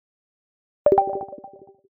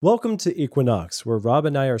Welcome to Equinox, where Rob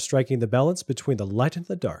and I are striking the balance between the light and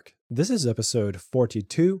the dark. This is episode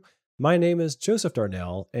 42. My name is Joseph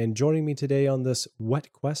Darnell, and joining me today on this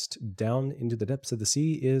wet quest down into the depths of the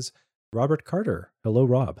sea is Robert Carter. Hello,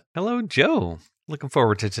 Rob. Hello, Joe. Looking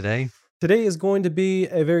forward to today. Today is going to be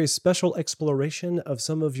a very special exploration of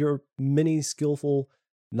some of your many skillful,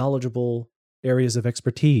 knowledgeable areas of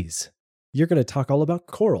expertise. You're going to talk all about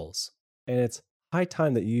corals, and it's high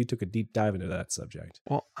time that you took a deep dive into that subject.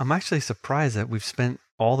 Well, I'm actually surprised that we've spent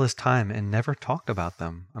all this time and never talked about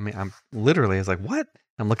them. I mean, I was like, what?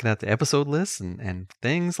 I'm looking at the episode lists and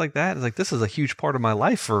things like that. It's like, this is a huge part of my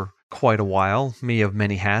life for quite a while. Me of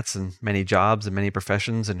many hats and many jobs and many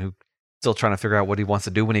professions, and who still trying to figure out what he wants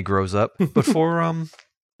to do when he grows up. But for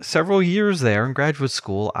several years there in graduate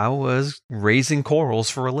school, I was raising corals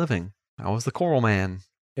for a living. I was the coral man.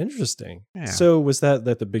 Interesting. Yeah. So was that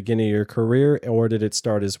at the beginning of your career, or did it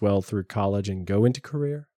start as well through college and go into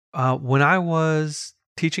career? When I was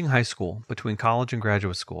teaching high school, between college and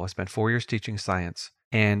graduate school, I spent 4 years teaching science.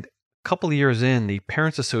 And a couple of years in, the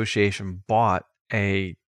Parents Association bought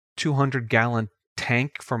a 200-gallon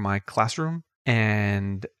tank for my classroom,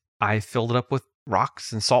 and I filled it up with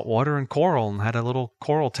rocks and salt water and coral, and had a little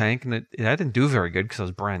coral tank. And I didn't do very good because I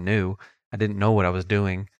was brand new. I didn't know what I was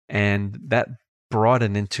doing. And that brought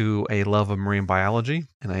it into a love of marine biology,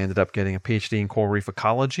 and I ended up getting a PhD in coral reef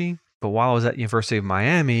ecology. But while I was at University of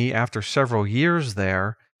Miami, after several years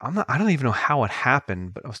there, I don't even know how it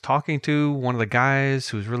happened, but I was talking to one of the guys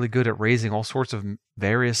who was really good at raising all sorts of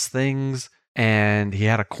various things, and he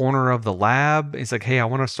had a corner of the lab. He's like, hey, I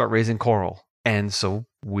want to start raising coral. And so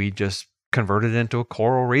we just converted it into a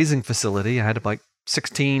coral raising facility. I had like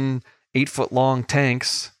 16 8-foot-long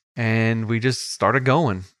tanks, and we just started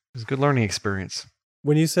going. It was a good learning experience.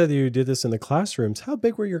 When you said you did this in the classrooms, how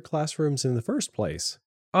big were your classrooms in the first place?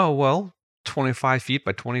 Oh, well, 25 feet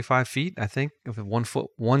by 25 feet, I think, of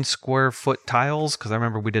 1 square foot tiles. Because I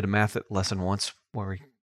remember we did a math lesson once where we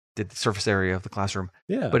did the surface area of the classroom.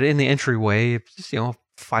 Yeah. But in the entryway, just,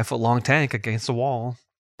 5-foot-long tank against the wall.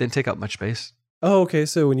 Didn't take up much space. Oh, okay.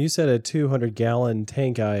 So when you said a 200-gallon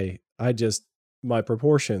tank, my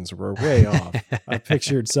proportions were way off. I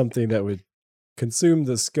pictured something that would consume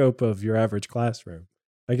the scope of your average classroom.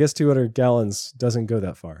 I guess 200 gallons doesn't go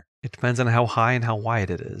that far. It depends on how high and how wide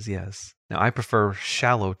it is, yes. Now, I prefer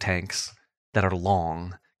shallow tanks that are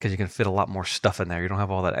long because you can fit a lot more stuff in there. You don't have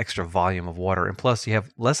all that extra volume of water. And plus, you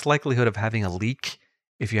have less likelihood of having a leak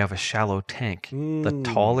if you have a shallow tank. The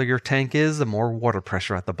taller your tank is, the more water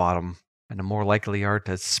pressure at the bottom, and the more likely you are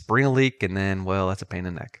to spring a leak, and then, well, that's a pain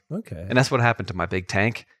in the neck. Okay. And that's what happened to my big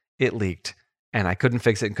tank. It leaked. And I couldn't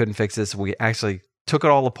fix it. So we actually took it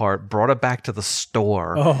all apart, brought it back to the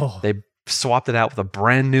store. Oh. They swapped it out with a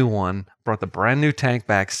brand new one, brought the brand new tank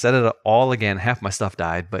back, set it all again. Half my stuff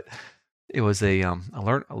died, but it was a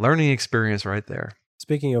learning experience right there.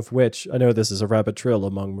 Speaking of which, I know this is a rabbit trail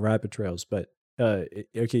among rabbit trails, but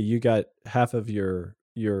okay, you got half of your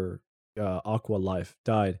aqua life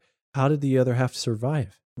died. How did the other half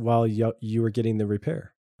survive while you were getting the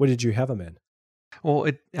repair? What did you have them in?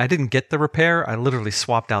 Well, I didn't get the repair. I literally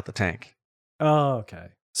swapped out the tank. Oh, okay.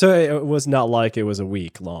 So it was not like it was a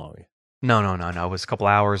week long. No. It was a couple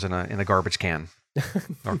hours in a garbage can,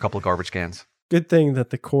 or a couple of garbage cans. Good thing that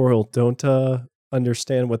the coral don't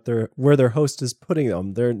understand where their host is putting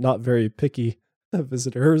them. They're not very picky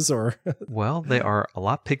visitors, or well, they are a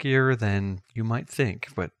lot pickier than you might think,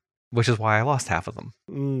 which is why I lost half of them.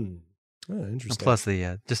 Oh, interesting. And plus,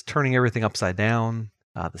 the just turning everything upside down.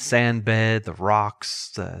 The sand bed, the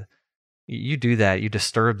rocks, you do that, you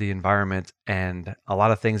disturb the environment, and a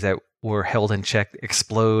lot of things that were held in check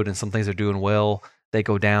explode, and some things are doing well, they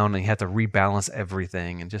go down, and you have to rebalance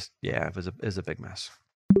everything, and just, it was a big mess.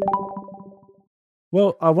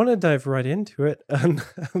 Well, I want to dive right into it.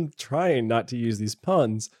 I'm trying not to use these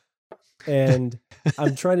puns, and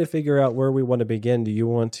I'm trying to figure out where we want to begin. Do you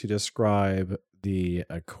want to describe the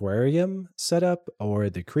aquarium setup or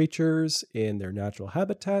the creatures in their natural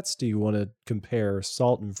habitats? Do you want to compare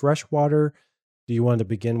salt and fresh water? Do you want to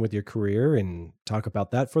begin with your career and talk about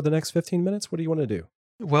that for the next 15 minutes? What do you want to do?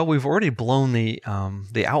 Well, we've already blown the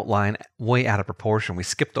outline way out of proportion. We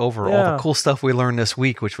skipped over all the cool stuff we learned this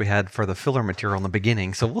week, which we had for the filler material in the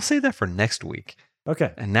beginning. So we'll save that for next week.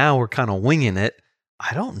 Okay. And now we're kind of winging it.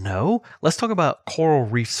 I don't know. Let's talk about coral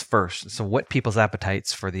reefs first. So whet people's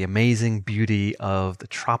appetites for the amazing beauty of the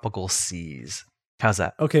tropical seas. How's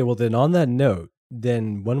that? Okay, well then on that note,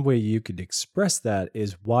 then one way you could express that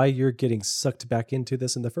is why you're getting sucked back into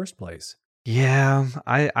this in the first place. Yeah,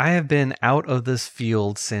 I have been out of this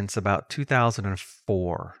field since about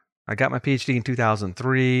 2004. I got my PhD in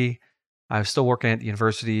 2003. I was still working at the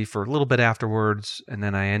university for a little bit afterwards, and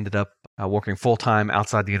then I ended up working full-time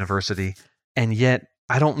outside the university. And yet,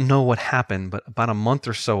 I don't know what happened, but about a month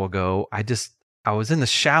or so ago, I was in the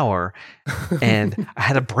shower and I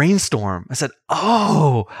had a brainstorm. I said,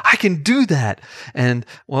 oh, I can do that. And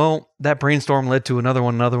well, that brainstorm led to another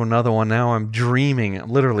one. Now I'm dreaming,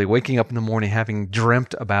 literally waking up in the morning, having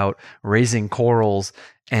dreamt about raising corals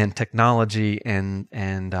and technology and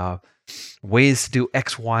ways to do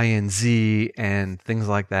X, Y, and Z and things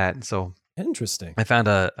like that. And so Interesting. I found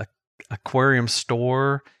a aquarium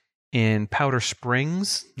store in Powder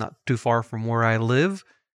Springs, not too far from where I live.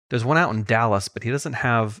 There's one out in Dallas, but he doesn't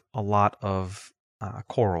have a lot of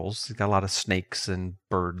corals. He's got a lot of snakes and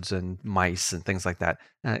birds and mice and things like that.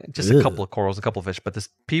 Just a couple of corals, a couple of fish. But there's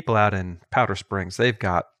people out in Powder Springs. They've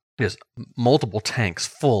got just multiple tanks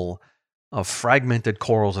full of fragmented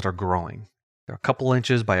corals that are growing. They're a couple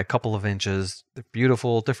inches by a couple of inches. They're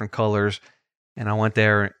beautiful, different colors. And I went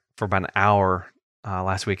there for about an hour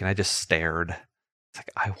last week, and I just stared. It's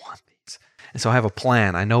like, I want these. And so I have a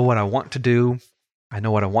plan. I know what I want to do. I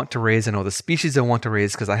know what I want to raise. I know the species I want to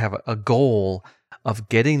raise because I have a goal of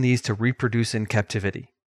getting these to reproduce in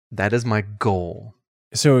captivity. That is my goal.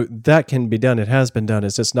 So that can be done. It has been done.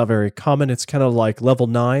 It's just not very common. It's kind of like level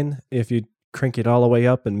 9 if you crank it all the way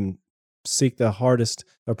up and seek the hardest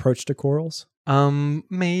approach to corals.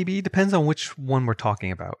 Maybe. Depends on which one we're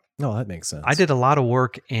talking about. Oh, that makes sense. I did a lot of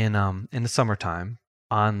work in the summertime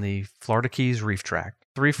on the Florida Keys Reef Tract.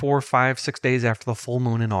 3, 4, 5, 6 days after the full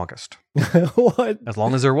moon in August. What? As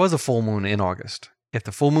long as there was a full moon in August. If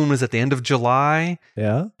the full moon was at the end of July,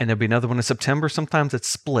 yeah, and there'd be another one in September, sometimes it's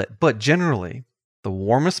split. But generally, the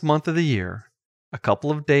warmest month of the year, a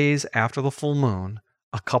couple of days after the full moon,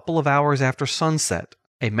 a couple of hours after sunset,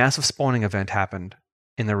 a massive spawning event happened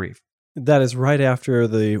in the reef. That is right after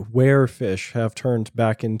the werefish have turned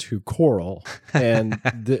back into coral, and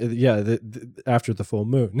after the full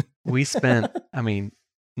moon. We spent,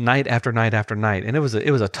 night after night after night, and it was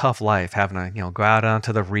a tough life having to go out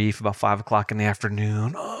onto the reef about 5 o'clock in the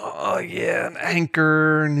afternoon. Oh yeah, and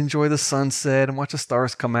anchor and enjoy the sunset and watch the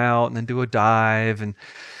stars come out, and then do a dive and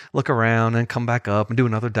look around and come back up and do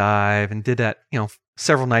another dive, and did that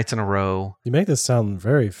several nights in a row. You make this sound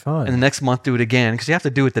very fun. And the next month do it again, because you have to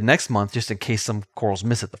do it the next month just in case some corals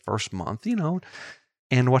miss it the first month,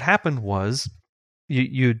 And what happened was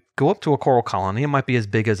you'd go up to a coral colony. It might be as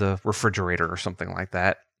big as a refrigerator or something like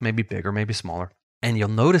that, maybe bigger, maybe smaller. And you'll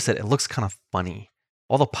notice that it looks kind of funny.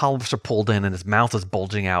 All the polyps are pulled in and his mouth is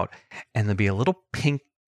bulging out, and there'll be a little pink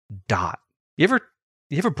dot. You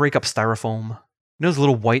ever break up styrofoam? You know those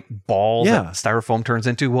little white balls that styrofoam turns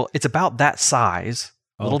into? Well, it's about that size,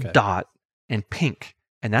 a little dot, and pink.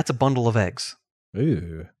 And that's a bundle of eggs.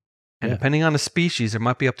 Ooh. And depending on the species, there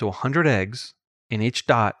might be up to 100 eggs in each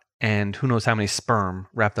dot, and who knows how many sperm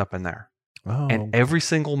wrapped up in there. Oh. And every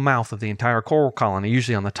single mouth of the entire coral colony,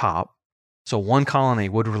 usually on the top, so one colony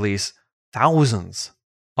would release thousands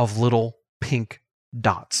of little pink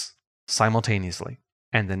dots simultaneously.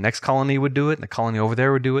 And the next colony would do it, and the colony over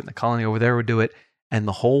there would do it, and the colony over there would do it, and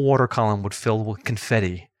the whole water column would fill with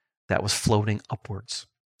confetti that was floating upwards.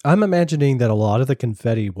 I'm imagining that a lot of the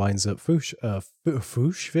confetti winds up fish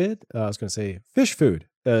food. I was going to say fish food.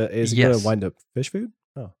 Is it going to wind up fish food?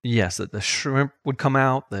 Oh. Yes, the shrimp would come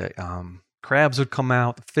out, the crabs would come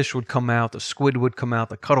out, the fish would come out, the squid would come out,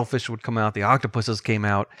 the cuttlefish would come out, the octopuses came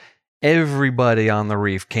out. Everybody on the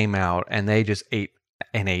reef came out, and they just ate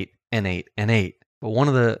and ate and ate and ate. But one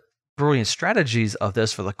of the brilliant strategies of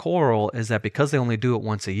this for the coral is that because they only do it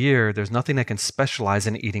once a year, there's nothing that can specialize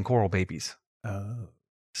in eating coral babies. Oh.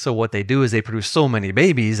 So what they do is they produce so many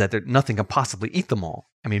babies that nothing can possibly eat them all.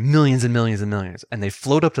 Millions and millions and millions. And they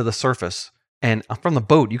float up to the surface. And from the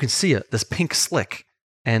boat, you can see this pink slick.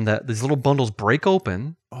 And these little bundles break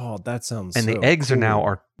open. Oh, that sounds and so the eggs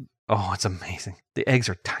cool. Oh, it's amazing. The eggs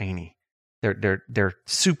are tiny. They're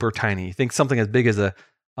super tiny. You think something as big as a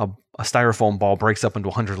styrofoam ball breaks up into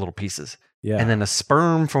 100 little pieces. Yeah. And then a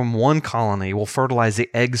sperm from one colony will fertilize the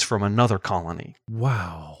eggs from another colony.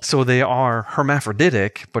 Wow. So they are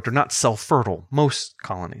hermaphroditic, but they're not self-fertile. Most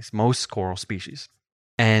colonies, most coral species.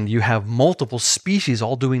 And you have multiple species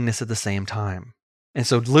all doing this at the same time. And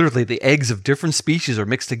so literally the eggs of different species are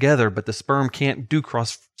mixed together, but the sperm can't do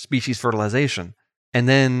cross-species fertilization. And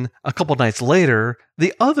then a couple nights later,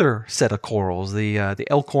 the other set of corals, the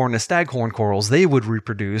elkhorn and staghorn corals, they would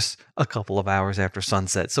reproduce a couple of hours after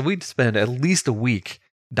sunset. So we'd spend at least a week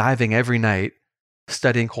diving every night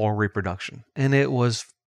studying coral reproduction. And it was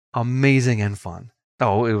amazing and fun.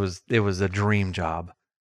 Oh, it was a dream job.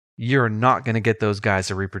 You're not going to get those guys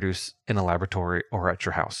to reproduce in a laboratory or at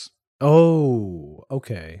your house. Oh,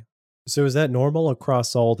 okay. So is that normal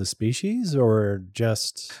across all the species or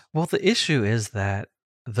just... Well, the issue is that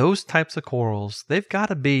those types of corals, they've got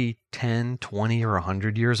to be 10, 20, or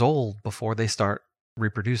 100 years old before they start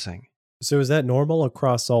reproducing. So is that normal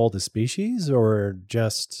across all the species or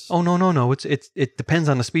just... Oh, no. It depends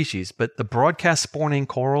on the species, but the broadcast spawning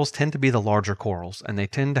corals tend to be the larger corals, and they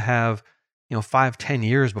tend to have, 5, 10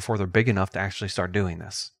 years before they're big enough to actually start doing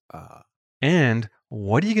this. And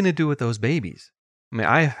what are you going to do with those babies? I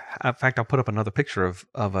mean, in fact, I'll put up another picture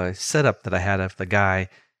of a setup that I had of the guy.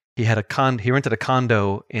 He rented a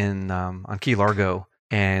condo on Key Largo,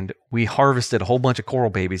 and we harvested a whole bunch of coral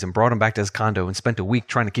babies and brought them back to his condo and spent a week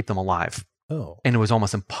trying to keep them alive. Oh. And it was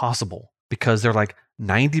almost impossible because they're like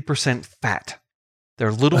 90% fat.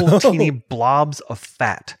 They're little teeny blobs of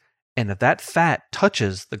fat. And if that fat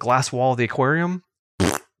touches the glass wall of the aquarium,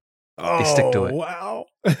 they stick to it. Wow.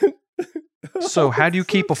 So how do you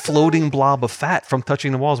keep a floating blob of fat from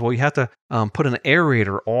touching the walls? Well, you have to put an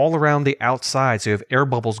aerator all around the outside, so you have air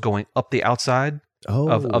bubbles going up the outside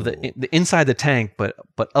of the inside the tank, but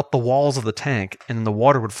up the walls of the tank, and then the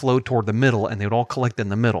water would flow toward the middle, and they would all collect in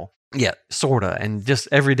the middle. Yeah, sorta. And just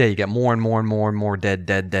every day you get more and more and more and more dead,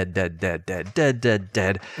 and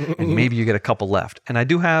maybe you get a couple left. And I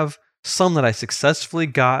do have some that I successfully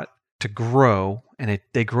got to grow, and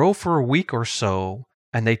they grow for a week or so.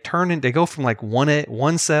 And they go from like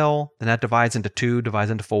one cell, then that divides into 2,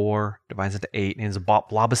 divides into 4, divides into 8, and it's a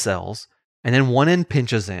blob of cells. And then one end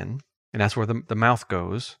pinches in, and that's where the mouth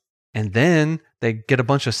goes. And then they get a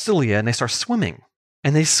bunch of cilia, and they start swimming.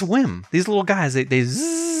 And they swim. These little guys, they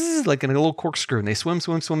zzz like in a little corkscrew, and they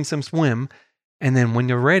swim. And then when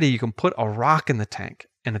you're ready, you can put a rock in the tank.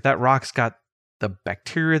 And if that rock's got the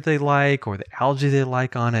bacteria they like or the algae they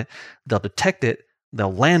like on it, they'll detect it.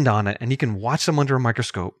 They'll land on it, and you can watch them under a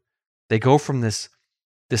microscope. They go from this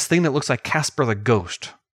thing that looks like Casper the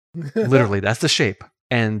Ghost. Literally, that's the shape.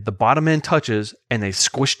 And the bottom end touches, and they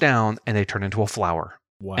squish down, and they turn into a flower.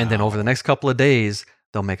 Wow. And then over the next couple of days,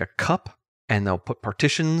 they'll make a cup, and they'll put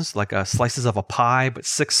partitions, like slices of a pie, but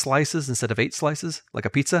 6 slices instead of 8 slices, like a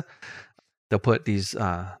pizza. They'll put these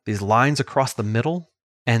lines across the middle,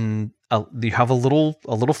 and you have a little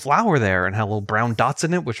flower there and have little brown dots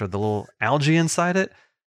in it, which are the little algae inside it.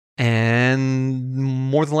 And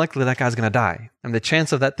more than likely, that guy's going to die. And the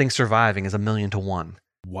chance of that thing surviving is 1,000,000 to 1.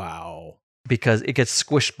 Wow. Because it gets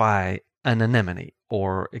squished by an anemone,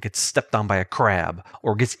 or it gets stepped on by a crab,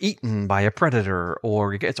 or gets eaten by a predator,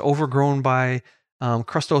 or it gets overgrown by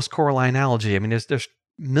crustose coralline algae. I mean, there's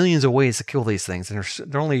millions of ways to kill these things. And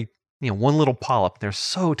they're only one little polyp. They're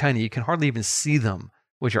so tiny, you can hardly even see them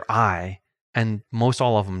with your eye, and most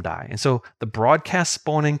all of them die. And so the broadcast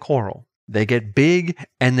spawning coral, they get big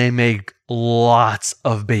and they make lots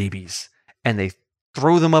of babies, and they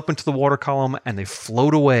throw them up into the water column and they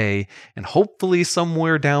float away, and hopefully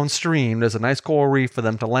somewhere downstream there's a nice coral reef for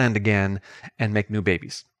them to land again and make new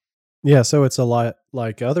babies. Yeah, so it's a lot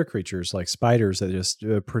like other creatures, like spiders, that just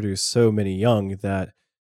produce so many young that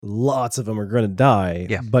lots of them are going to die.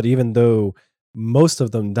 Yeah. But even though most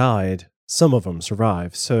of them died, some of them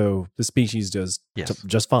survive, so the species does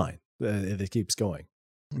just fine. It keeps going.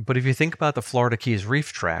 But if you think about the Florida Keys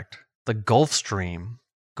Reef Tract, the Gulf Stream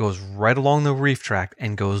goes right along the reef tract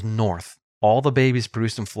and goes north. All the babies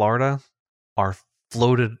produced in Florida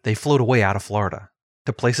they float away out of Florida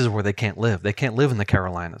to places where they can't live. They can't live in the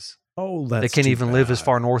Carolinas. Oh, that's They can't too even bad. live as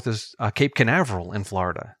far north as Cape Canaveral in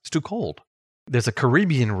Florida. It's too cold. There's a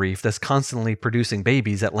Caribbean reef that's constantly producing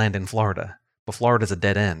babies that land in Florida, but Florida's a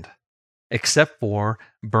dead end. Except for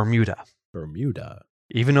Bermuda. Bermuda.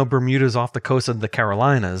 Even though Bermuda's off the coast of the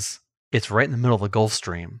Carolinas, it's right in the middle of the Gulf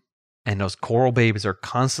Stream. And those coral babies are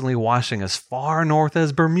constantly washing as far north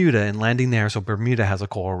as Bermuda and landing there, so Bermuda has a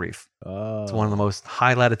coral reef. Oh. It's one of the most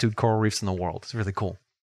high-latitude coral reefs in the world. It's really cool.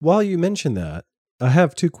 While you mention that, I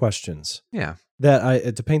have 2 questions. Yeah.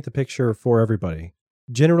 To paint the picture for everybody.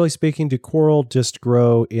 Generally speaking, do coral just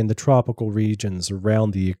grow in the tropical regions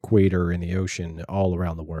around the equator in the ocean all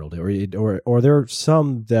around the world? Or are there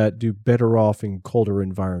some that do better off in colder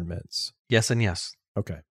environments? Yes and yes.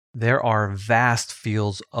 Okay. There are vast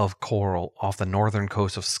fields of coral off the northern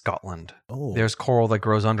coast of Scotland. Oh. There's coral that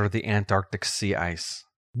grows under the Antarctic sea ice.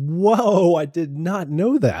 Whoa, I did not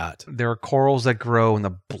know that. There are corals that grow in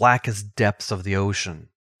the blackest depths of the ocean,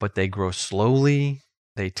 but they grow slowly.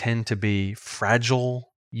 They tend to be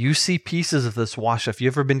fragile. You see pieces of this wash. If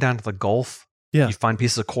you've ever been down to the Gulf, Yeah. you find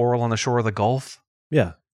pieces of coral on the shore of the Gulf.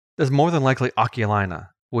 Yeah. There's more than likely Oculina,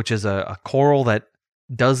 which is a coral that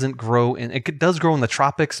doesn't grow it does grow in the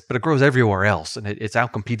tropics, but it grows everywhere else, and it's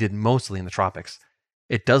outcompeted mostly in the tropics.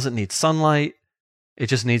 It doesn't need sunlight. It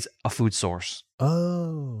just needs a food source.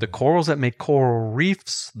 Oh. The corals that make coral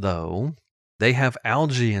reefs, though, they have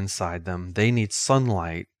algae inside them. They need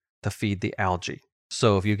sunlight to feed the algae.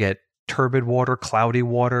 So if you get turbid water, cloudy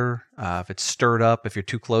water, if it's stirred up, if you're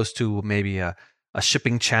too close to maybe a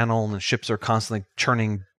shipping channel and the ships are constantly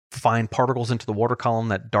churning fine particles into the water column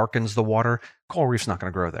that darkens the water, coral reef's not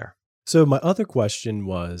going to grow there. So my other question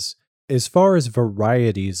was, as far as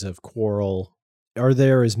varieties of coral, are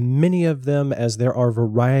there as many of them as there are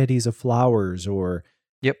varieties of flowers? Or,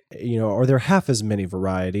 Yep. Are there half as many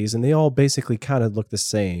varieties and they all basically kind of look the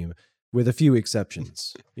same with a few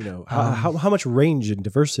exceptions? How much range and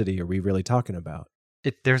diversity are we really talking about?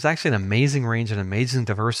 There's actually an amazing range and amazing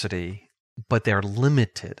diversity, but they're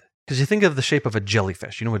limited. Because you think of the shape of a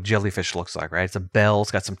jellyfish. You know what jellyfish looks like, right? It's a bell,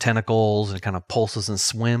 it's got some tentacles, and it kind of pulses and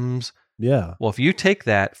swims. Yeah. Well, if you take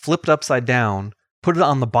that, flip it upside down, put it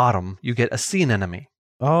on the bottom, you get a sea anemone.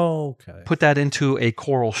 Oh, okay. Put that into a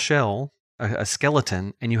coral shell, a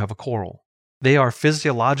skeleton, and you have a coral. They are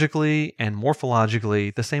physiologically and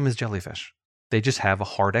morphologically the same as jellyfish. They just have a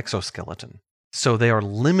hard exoskeleton. So they are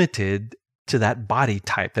limited to that body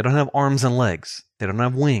type. They don't have arms and legs. They don't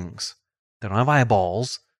have wings. They don't have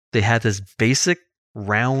eyeballs. They have this basic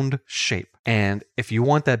round shape. And if you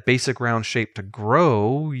want that basic round shape to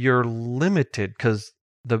grow, you're limited because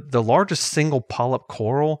the largest single polyp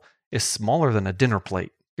coral is smaller than a dinner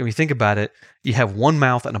plate. When you think about it, you have one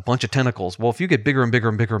mouth and a bunch of tentacles. Well, if you get bigger and bigger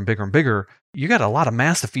and bigger and bigger and bigger, you got a lot of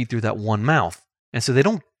mass to feed through that one mouth. And so they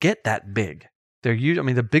don't get that big.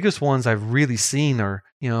 The biggest ones I've really seen are,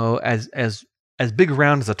 as big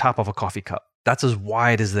around as the top of a coffee cup. That's as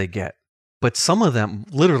wide as they get. But some of them,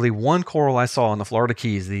 literally one coral I saw in the Florida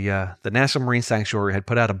Keys, the National Marine Sanctuary had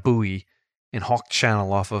put out a buoy in Hawk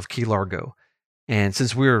Channel off of Key Largo. And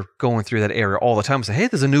since we were going through that area all the time, I said, hey,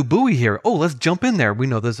 there's a new buoy here. Oh, let's jump in there. We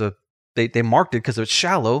know they marked it because it's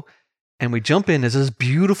shallow. And we jump in, there's this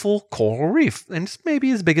beautiful coral reef. And it's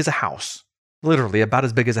maybe as big as a house, literally about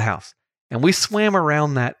as big as a house. And we swam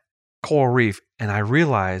around that coral reef and I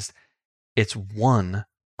realized it's one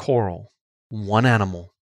coral, one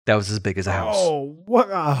animal that was as big as a house. Oh,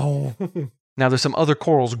 wow. Now, there's some other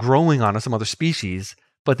corals growing on it, some other species,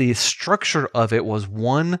 but the structure of it was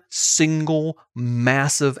one single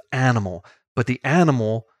massive animal. But the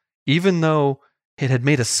animal, even though it had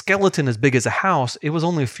made a skeleton as big as a house, it was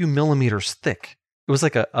only a few millimeters thick. It was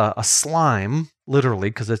like a slime, literally,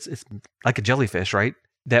 because it's like a jellyfish, right?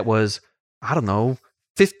 That was,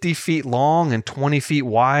 50 feet long and 20 feet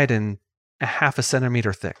wide and a half a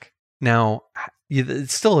centimeter thick. Now,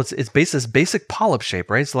 it's basic polyp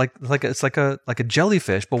shape, right? It's like a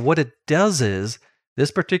jellyfish, but what it does is this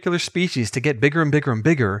particular species, to get bigger and bigger and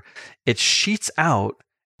bigger, it sheets out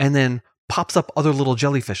and then pops up other little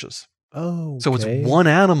jellyfishes. Oh, okay. So it's one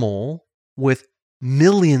animal with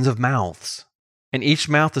millions of mouths, and each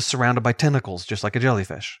mouth is surrounded by tentacles, just like a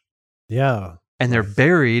jellyfish. Yeah. And they're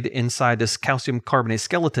buried inside this calcium carbonate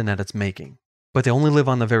skeleton that it's making, but they only live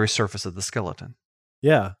on the very surface of the skeleton.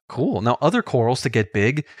 Yeah. Cool. Now, other corals, to get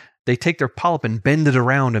big, they take their polyp and bend it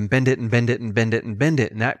around and bend it and bend it and bend it and bend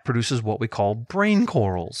it. And that produces what we call brain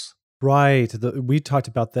corals. Right. We talked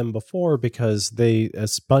about them before because they,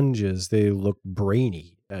 as sponges, they look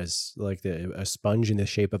brainy, as like a sponge in the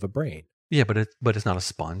shape of a brain. Yeah, but it's not a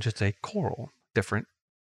sponge. It's a coral, different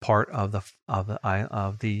part of the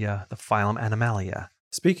phylum Animalia.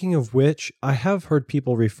 Speaking of which, I have heard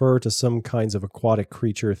people refer to some kinds of aquatic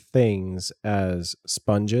creature things as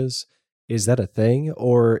sponges. Is that a thing,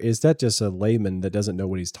 or is that just a layman that doesn't know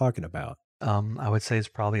what he's talking about? I would say it's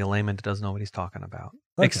probably a layman that doesn't know what he's talking about.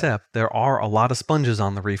 Okay. Except there are a lot of sponges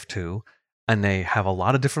on the reef too, and they have a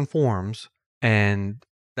lot of different forms. And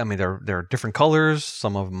they're different colors.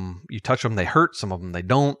 Some of them, you touch them, they hurt. Some of them, they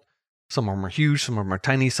don't. Some of them are huge. Some of them are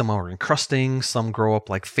tiny. Some are encrusting. Some grow up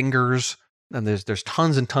like fingers. And there's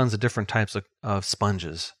tons and tons of different types of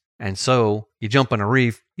sponges. And so you jump on a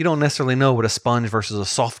reef, you don't necessarily know what a sponge versus a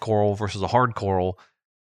soft coral versus a hard coral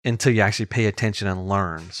until you actually pay attention and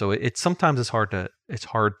learn. So sometimes it's hard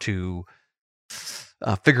to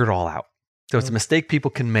figure it all out. So it's a mistake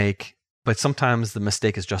people can make, but sometimes the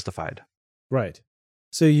mistake is justified. Right.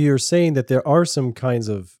 So you're saying that there are some kinds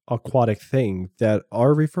of aquatic thing that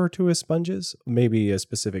are referred to as sponges, maybe a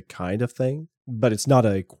specific kind of thing, but it's not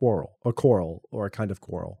a coral or a kind of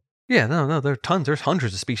coral. Yeah, no, there are tons. There's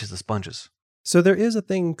hundreds of species of sponges. So there is a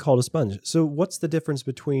thing called a sponge. So what's the difference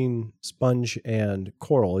between sponge and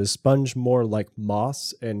coral? Is sponge more like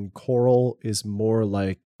moss and coral is more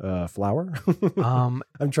like flour? I'm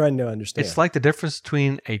trying to understand. It's like the difference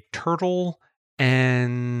between a turtle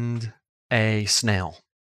and a snail.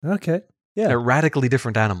 Okay. Yeah. They're radically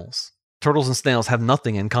different animals. turtles and snails have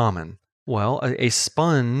nothing in common. Well, a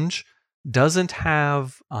sponge doesn't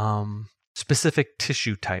have specific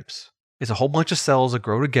tissue types. It's a whole bunch of cells that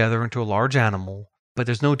grow together into a large animal, but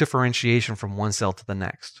there's no differentiation from one cell to the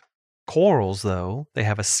next. Corals, though, they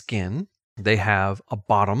have a skin. They have a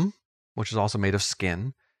bottom, which is also made of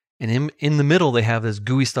skin. And in the middle, they have this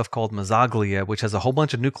gooey stuff called mesoglea, which has a whole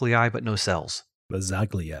bunch of nuclei but no cells.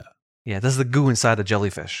 Mesoglea. Yeah, this is the goo inside a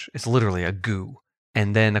jellyfish. It's literally a goo.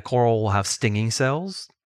 And then a coral will have stinging cells.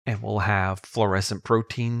 It will have fluorescent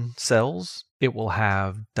protein cells. It will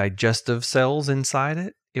have digestive cells inside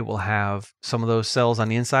it. It will have some of those cells on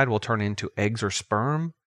the inside will turn into eggs or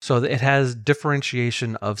sperm. So it has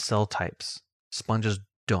differentiation of cell types. Sponges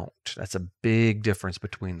don't. That's a big difference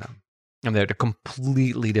between them. And they're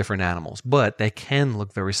completely different animals, but they can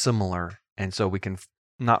look very similar. And so we can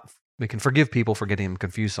forgive people for getting them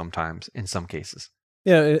confused sometimes in some cases.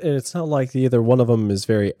 Yeah, it's not like either one of them is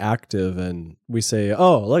very active and we say,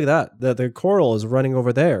 oh, look at that. The coral is running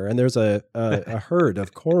over there. And there's a herd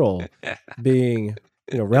of coral being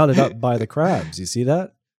rounded up by the crabs. You see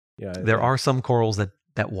that? Yeah. There are some corals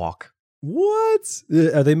that walk. What?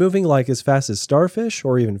 Are they moving like as fast as starfish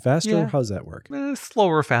or even faster? Yeah. How does that work?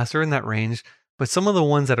 Slower, faster in that range. But some of the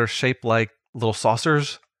ones that are shaped like little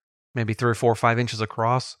saucers, maybe 3 or 4 or 5 inches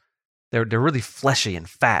across, they're really fleshy and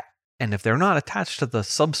fat. And if they're not attached to the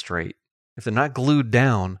substrate, if they're not glued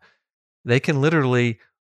down, they can literally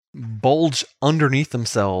bulge underneath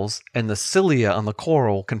themselves and the cilia on the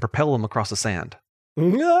coral can propel them across the sand.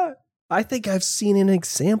 I think I've seen an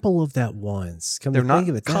example of that once. They're not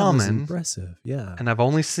common. That was impressive. Yeah. And I've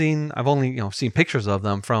only seen pictures of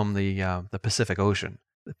them from the Pacific Ocean.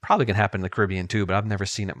 It probably can happen in the Caribbean too, but I've never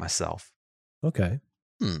seen it myself. Okay.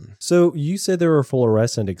 So you said there were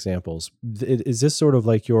fluorescent examples. Is this sort of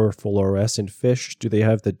like your fluorescent fish? Do they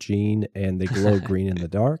have the gene and they glow green in the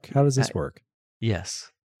dark? How does this work?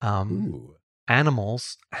 Yes.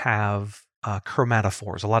 Animals have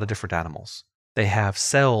chromatophores, a lot of different animals. They have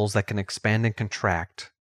cells that can expand and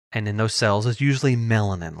contract. And in those cells is usually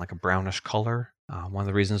melanin, like a brownish color. One of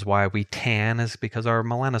the reasons why we tan is because our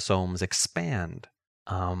melanosomes expand.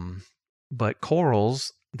 But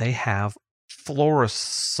corals, they have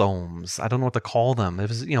fluorosomes. I don't know what to call them. It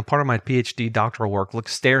was, part of my PhD doctoral work,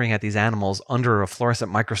 staring at these animals under a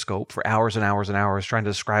fluorescent microscope for hours and hours and hours, trying to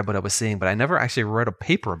describe what I was seeing. But I never actually read a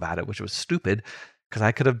paper about it, which was stupid, because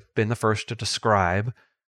I could have been the first to describe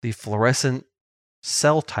the fluorescent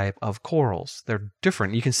cell type of corals. They're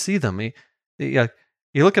different. You can see them. You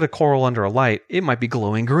look at a coral under a light, it might be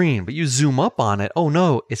glowing green, but you zoom up on it, oh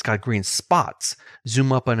no, it's got green spots.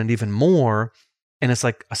 Zoom up on it even more, and it's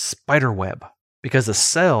like a spider web, because the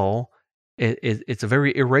cell, it's a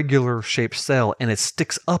very irregular shaped cell, and it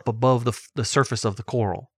sticks up above the surface of the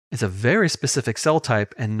coral. It's a very specific cell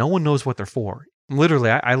type, and no one knows what they're for.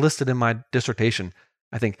 Literally, I listed in my dissertation,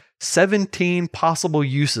 I think, 17 possible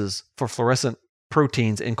uses for fluorescent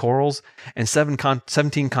proteins in corals and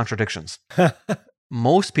 17 contradictions.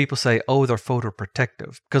 Most people say, oh, they're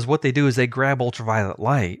photoprotective, because what they do is they grab ultraviolet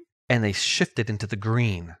light and they shift it into the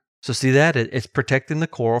green. So see that? It's protecting the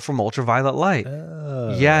coral from ultraviolet light.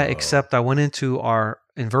 Oh. Yeah, except I went into our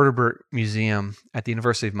invertebrate museum at the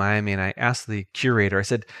University of Miami and I asked the curator, I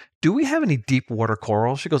said, do we have any deep water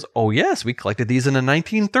corals? She goes, oh yes, we collected these in the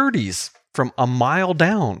 1930s from a mile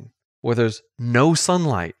down where there's no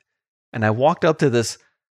sunlight. And I walked up to this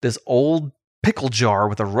old pickle jar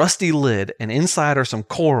with a rusty lid, and inside are some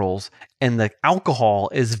corals, and the alcohol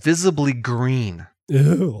is visibly green.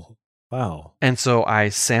 Ew. Wow. And so I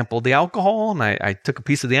sampled the alcohol, and I took a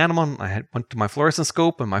piece of the animal, and I went to my fluorescent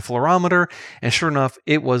scope and my fluorometer, and sure enough,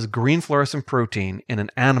 it was green fluorescent protein in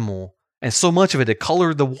an animal, and so much of it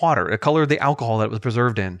colored the water, it colored the alcohol that it was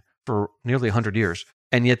preserved in for nearly 100 years,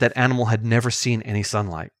 and yet that animal had never seen any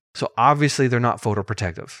sunlight. So obviously they're not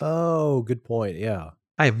photoprotective. Oh, good point. Yeah.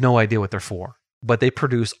 I have no idea what they're for, but they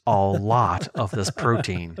produce a lot of this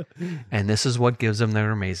protein. And this is what gives them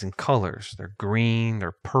their amazing colors. They're green,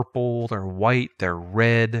 they're purple, they're white, they're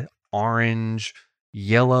red, orange,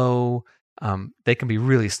 yellow. They can be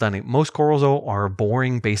really stunning. Most corals, though, are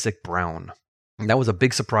boring, basic brown. And that was a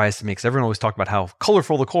big surprise to me because everyone always talked about how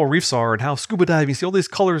colorful the coral reefs are and how scuba diving, you see all these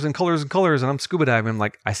colors and colors and colors. And I'm scuba diving, I'm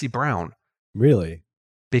like, I see brown. Really?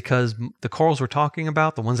 Because the corals we're talking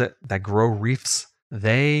about, the ones that grow reefs,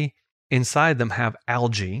 they inside them have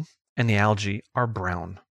algae, and the algae are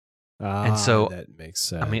brown. And so that makes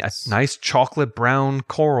sense. I mean, a nice chocolate brown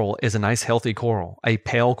coral is a nice healthy coral. A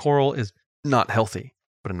pale coral is not healthy,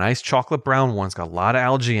 but a nice chocolate brown one's got a lot of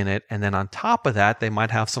algae in it. And then on top of that, they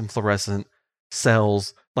might have some fluorescent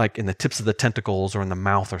cells like in the tips of the tentacles or in the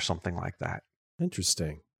mouth or something like that.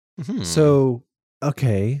 Interesting. So,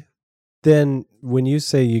 okay. Then when you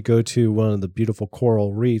say you go to one of the beautiful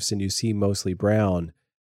coral reefs and you see mostly brown,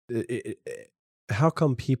 how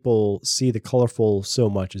come people see the colorful so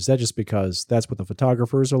much? Is that just because that's what the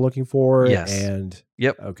photographers are looking for? Yes. And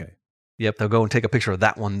Yep. Okay. Yep. They'll go and take a picture of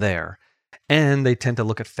that one there. And they tend to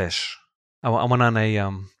look at fish. I went on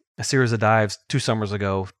a series of dives 2 summers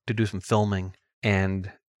ago to do some filming,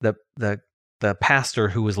 and the pastor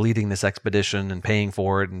who was leading this expedition and paying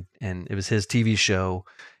for it, and it was his TV show,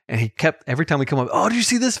 and he kept, every time we come up, oh, did you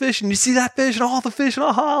see this fish? And you see that fish? And all the fish? And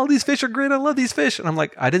all these fish are great. I love these fish. And I'm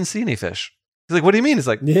like, I didn't see any fish. He's like, what do you mean? It's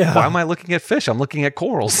like, why am I looking at fish? I'm looking at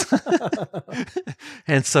corals.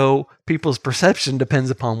 And so people's perception depends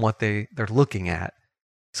upon what they're looking at.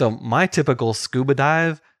 So my typical scuba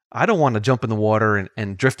dive, I don't want to jump in the water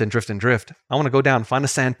and drift and drift and drift. I want to go down, find a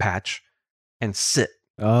sand patch, and sit.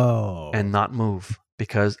 And not move,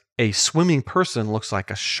 because a swimming person looks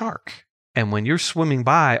like a shark. And when you're swimming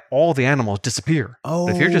by, all the animals disappear.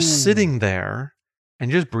 But if you're just sitting there and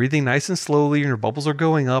just breathing nice and slowly, and your bubbles are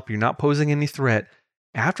going up, you're not posing any threat,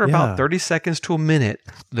 after about 30 seconds to a minute,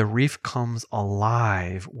 the reef comes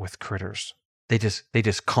alive with critters. They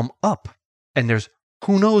just come up, and there's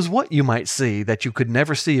who knows what you might see that you could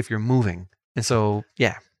never see if you're moving. And so,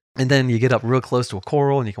 yeah. And then you get up real close to a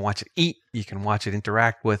coral and you can watch it eat. You can watch it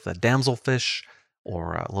interact with a damselfish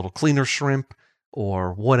or a little cleaner shrimp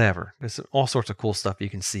or whatever. There's all sorts of cool stuff you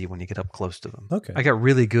can see when you get up close to them. Okay. I got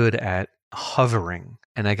really good at hovering,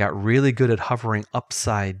 and I got really good at hovering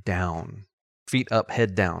upside down, feet up,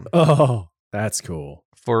 head down. Oh, that's cool.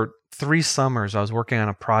 For 3 summers, I was working on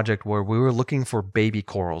a project where we were looking for baby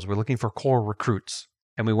corals. We're looking for coral recruits.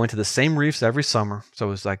 And we went to the same reefs every summer. So it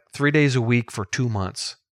was like 3 days a week for 2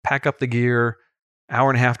 months. Pack up the gear,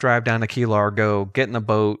 1.5 hour drive down to Key Largo, get in the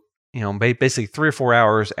boat. Basically 3 or 4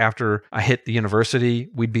 hours after I hit the university,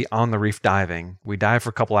 we'd be on the reef diving. We'd dive for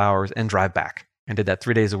a couple hours and drive back, and did that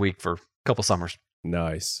 3 days a week for a couple summers.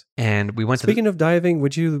 Nice. And we went Speaking of diving,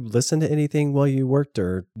 would you listen to anything while you worked,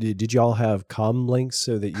 or did you all have comm links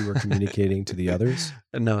so that you were communicating to the others?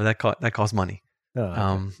 No, that cost money. Oh, okay.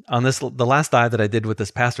 On the last dive that I did with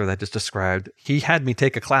this pastor that I just described, he had me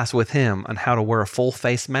take a class with him on how to wear a full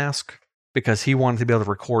face mask, because he wanted to be able to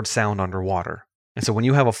record sound underwater. And so when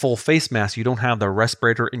you have a full face mask, you don't have the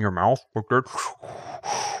respirator in your mouth.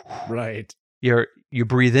 Right. You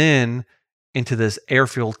breathe in into this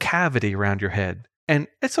air-filled cavity around your head. And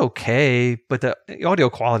it's okay, but the audio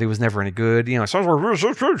quality was never any good. It sounds like,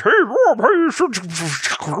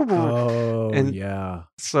 yeah.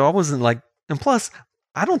 So I wasn't like, and plus,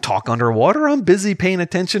 I don't talk underwater. I'm busy paying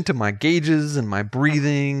attention to my gauges and my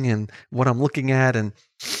breathing and what I'm looking at. And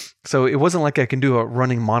so it wasn't like I can do a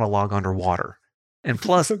running monologue underwater. And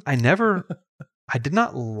plus, I did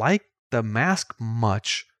not like the mask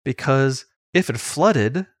much, because if it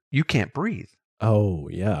flooded, you can't breathe. Oh,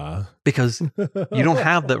 yeah. Because you don't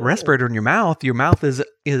have the respirator in your mouth. Your mouth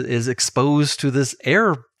is exposed to this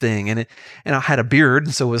air thing. And I had a beard,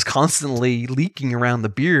 and so it was constantly leaking around the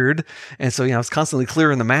beard. And so, I was constantly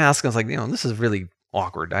clearing the mask. I was like, this is really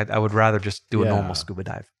awkward. I would rather just do a normal scuba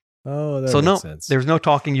dive. Oh, that makes sense. There's no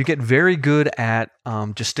talking. You get very good at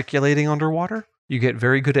gesticulating underwater. You get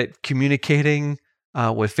very good at communicating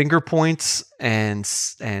with finger points and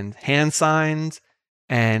hand signs.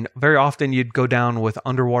 And very often you'd go down with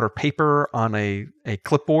underwater paper on a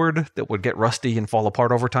clipboard that would get rusty and fall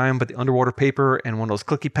apart over time, but the underwater paper and one of those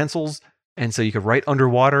clicky pencils. And so you could write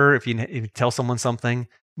underwater if you tell someone something.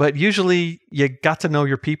 But usually you got to know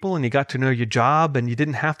your people and you got to know your job, and you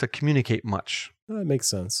didn't have to communicate much. That makes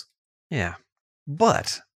sense. Yeah.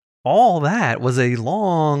 But all that was a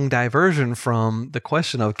long diversion from the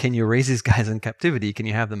question of, can you raise these guys in captivity? Can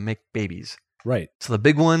you have them make babies? Right. So the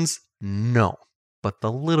big ones, no. But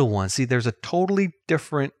the little ones, see, there's a totally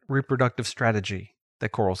different reproductive strategy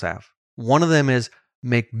that corals have. One of them is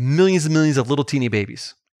make millions and millions of little teeny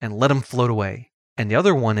babies and let them float away. And the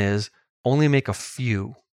other one is only make a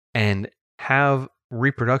few and have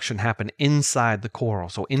reproduction happen inside the coral.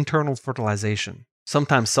 So internal fertilization.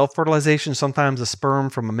 Sometimes self-fertilization, sometimes a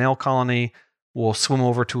sperm from a male colony will swim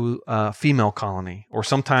over to a female colony, or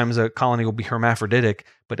sometimes a colony will be hermaphroditic,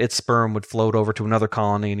 but its sperm would float over to another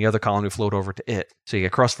colony and the other colony would float over to it. So you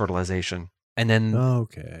get cross-fertilization. And then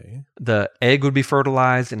the egg would be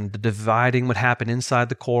fertilized and the dividing would happen inside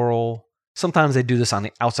the coral. Sometimes they do this on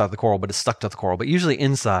the outside of the coral, but it's stuck to the coral, but usually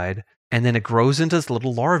inside. And then it grows into this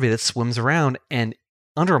little larvae that swims around, and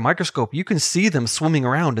under a microscope, you can see them swimming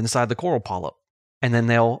around inside the coral polyp. And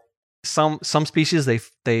then some species, they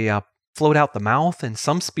float out the mouth, and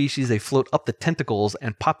some species, they float up the tentacles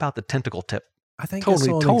and pop out the tentacle tip. I think I Totally,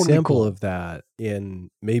 saw an totally example cool. of that in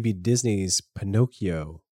maybe Disney's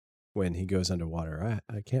Pinocchio when he goes underwater.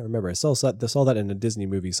 I can't remember. I saw that in a Disney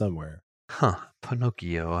movie somewhere. Huh.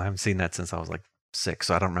 Pinocchio. I haven't seen that since I was like 6,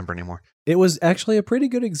 so I don't remember anymore. It was actually a pretty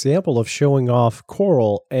good example of showing off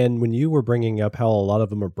coral. And when you were bringing up how a lot of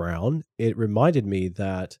them are brown, it reminded me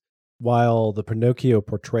that while the Pinocchio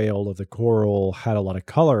portrayal of the coral had a lot of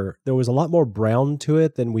color, there was a lot more brown to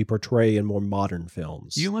it than we portray in more modern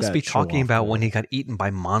films. You must that be show talking off about when coral. he got eaten by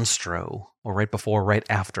Monstro, or right before, or right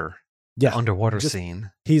after the Yeah, underwater just scene.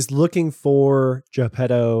 he's looking for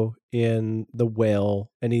Geppetto in the whale,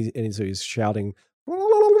 and he's shouting,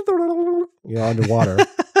 underwater,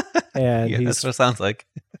 and Yeah, that's he's what it sounds like.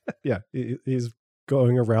 he's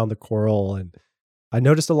going around the coral, and I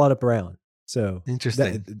noticed a lot of brown. So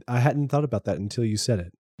Interesting. I hadn't thought about that until you said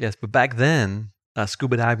it. Yes, but back then,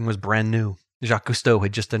 scuba diving was brand new. Jacques Cousteau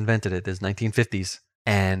had just invented it in the 1950s,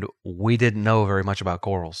 and we didn't know very much about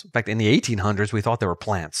corals. In fact, in the 1800s, we thought they were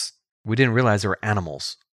plants. We didn't realize they were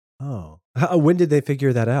animals. Oh, when did they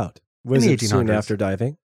figure that out? Was the it soon 1800s. after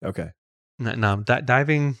diving? Okay. No,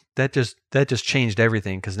 diving that just changed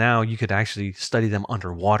everything, because now you could actually study them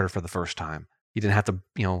underwater for the first time. You didn't have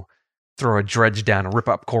to, throw a dredge down and rip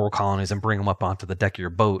up coral colonies and bring them up onto the deck of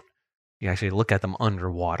your boat. You actually look at them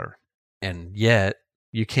underwater, and yet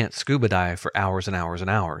you can't scuba dive for hours and hours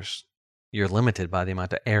and hours. You're limited by the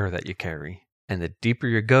amount of air that you carry, and the deeper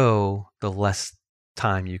you go, the less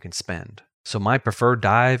time you can spend. So my preferred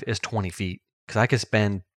dive is 20 feet, because I could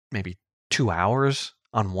spend maybe 2 hours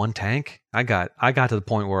on one tank. I got to the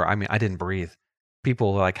point where I didn't breathe.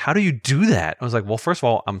 People were like, "How do you do that?" I was like, "Well, first of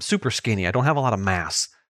all, I'm super skinny. I don't have a lot of mass,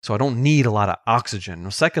 so I don't need a lot of oxygen.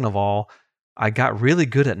 Second of all, I got really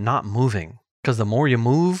good at not moving, because the more you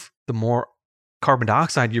move, the more carbon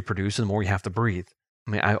dioxide you produce, and the more you have to breathe.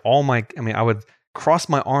 I would cross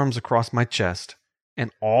my arms across my chest,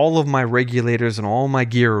 and all of my regulators and all my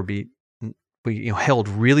gear would be held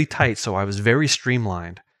really tight, so I was very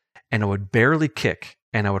streamlined, and I would barely kick,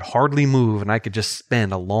 and I would hardly move, and I could just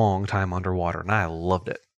spend a long time underwater, and I loved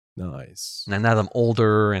it. Nice. And now that I'm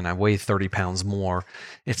older and I weigh 30 pounds more,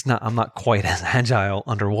 I'm not quite as agile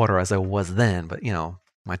underwater as I was then, but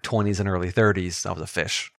my 20s and early 30s, I was a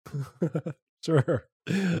fish. Sure.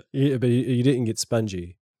 But you didn't get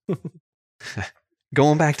spongy.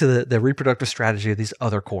 Going back to the reproductive strategy of these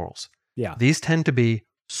other corals. Yeah. These tend to be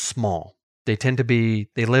small. They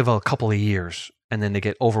live a couple of years, and then they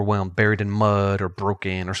get overwhelmed, buried in mud or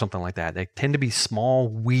broken or something like that. They tend to be small,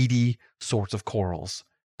 weedy sorts of corals.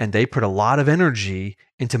 And they put a lot of energy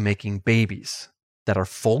into making babies that are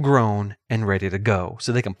full grown and ready to go.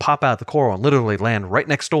 So they can pop out the coral and literally land right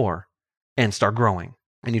next door and start growing.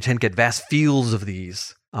 And you tend to get vast fields of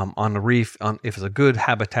these on the reef if it's a good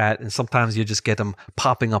habitat. And sometimes you just get them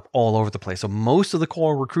popping up all over the place. So most of the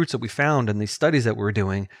coral recruits that we found in these studies that we were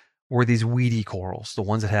doing were these weedy corals, the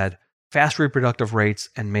ones that had fast reproductive rates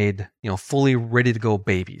and made fully ready to go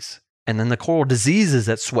babies. And then the coral diseases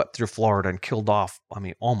that swept through Florida and killed off,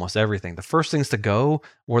 almost everything. The first things to go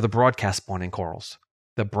were the broadcast spawning corals,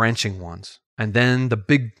 the branching ones. And then the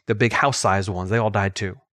big house-sized ones, they all died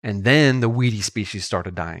too. And then the weedy species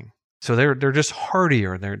started dying. So they're just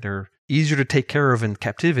hardier. They're easier to take care of in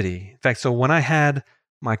captivity. In fact, so when I had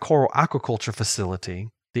my coral aquaculture facility,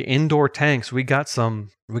 the indoor tanks, we got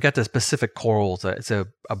the specific corals. It's a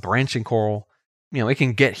branching coral. It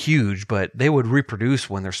can get huge, but they would reproduce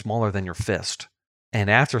when they're smaller than your fist. And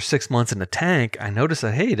after 6 months in the tank, I noticed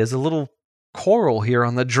that, hey, there's a little coral here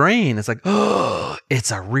on the drain. It's like, oh,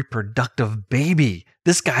 it's a reproductive baby.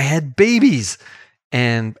 This guy had babies.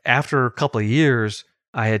 And after a couple of years,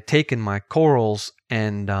 I had taken my corals,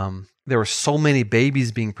 and there were so many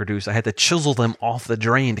babies being produced, I had to chisel them off the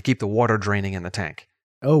drain to keep the water draining in the tank.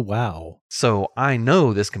 Oh, wow. So I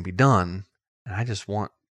know this can be done, and I just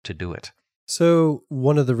want to do it. So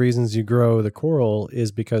one of the reasons you grow the coral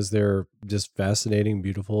is because they're just fascinating,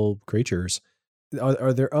 beautiful creatures.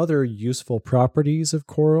 Are there other useful properties of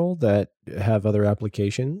coral that have other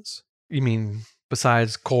applications? You mean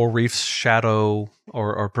besides coral reefs shadow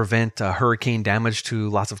or prevent hurricane damage to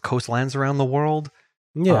lots of coastlands around the world?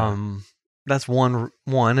 Yeah. That's one.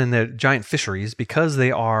 And the giant fisheries, because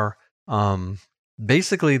they are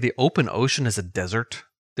basically the open ocean is a desert.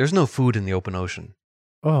 There's no food in the open ocean.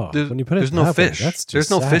 Oh, when you put it there's no that way, fish. that's just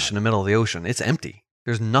There's no sad. fish in the middle of the ocean. It's empty.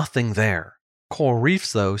 There's nothing there. Coral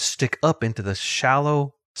reefs, though, stick up into the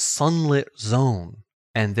shallow, sunlit zone,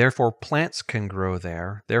 and therefore plants can grow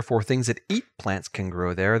there. Therefore, things that eat plants can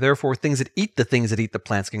grow there. Therefore, things that eat the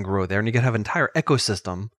plants can grow there. And you can have an entire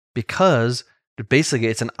ecosystem, because basically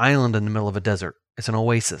it's an island in the middle of a desert. It's an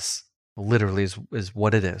oasis, literally is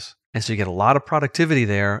what it is. And so you get a lot of productivity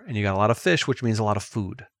there, and you got a lot of fish, which means a lot of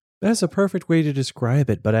food. That's a perfect way to describe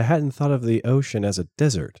it, but I hadn't thought of the ocean as a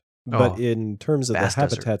desert. But in terms of the vast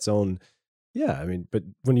desert. habitat's own, yeah, I mean, but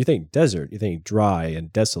when you think desert, you think dry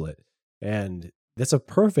and desolate. And that's a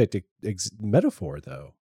perfect metaphor,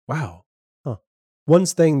 though. Wow. Huh. One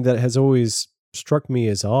thing that has always struck me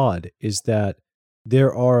as odd is that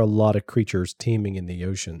there are a lot of creatures teeming in the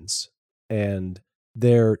oceans, and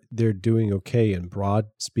they're doing okay in broad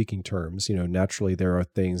speaking terms. You know, naturally there are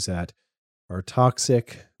things that are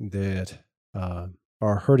toxic that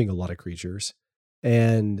are hurting a lot of creatures,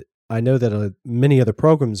 and I know that many other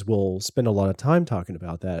programs will spend a lot of time talking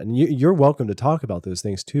about that, and you're welcome to talk about those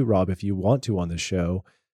things too, Rob, if you want to on the show.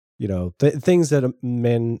 You know, things that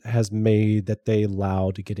man has made that they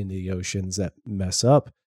allow to get into the oceans that mess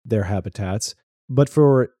up their habitats. But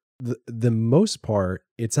for the most part,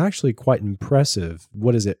 it's actually quite impressive.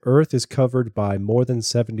 What is it? Earth is covered by more than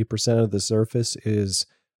 70% of the surface is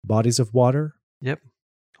bodies of water. Yep.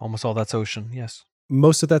 Almost all that's ocean, yes.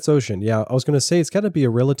 Most of that's ocean. Yeah, I was going to say it's got to be a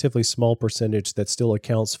relatively small percentage that still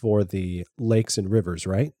accounts for the lakes and rivers,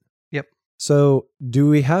 right? Yep. So do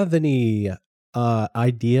we have any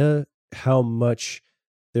idea how much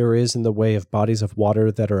there is in the way of bodies of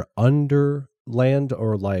water that are under land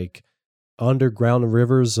or like underground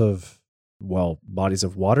rivers of, well, bodies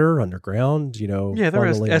of water underground, you know? Yeah, there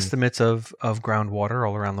are estimates of groundwater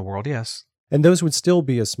all around the world, yes. And those would still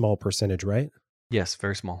be a small percentage, right? Yes,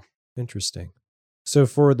 very small. Interesting. So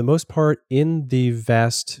for the most part, in the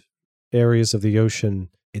vast areas of the ocean,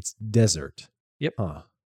 it's desert. Yep. Huh.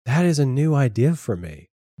 That is a new idea for me,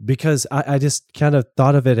 because I just kind of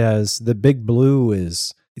thought of it as the big blue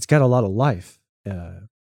it's got a lot of life. But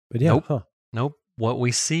yeah. Nope. Nope. What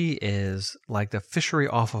we see is like the fishery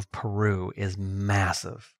off of Peru is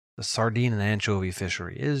massive. The sardine and anchovy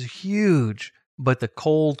fishery is huge. But the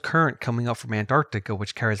cold current coming up from Antarctica,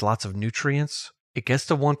 which carries lots of nutrients, it gets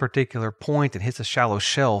to one particular point and hits a shallow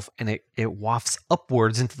shelf, and it wafts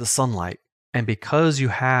upwards into the sunlight. And because you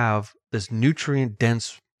have this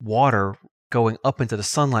nutrient-dense water going up into the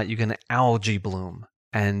sunlight, you get an algae bloom.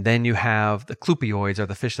 And then you have the clupioids, are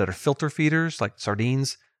the fish that are filter feeders, like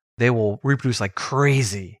sardines. They will reproduce like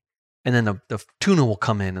crazy. And then the tuna will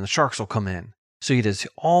come in and the sharks will come in. So you just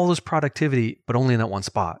all this productivity, but only in that one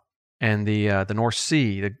spot. And the North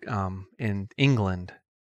Sea in England,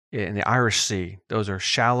 in the Irish Sea, those are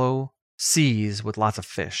shallow seas with lots of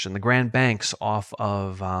fish. And the Grand Banks off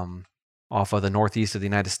of the northeast of the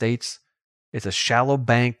United States, it's a shallow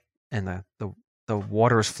bank, and the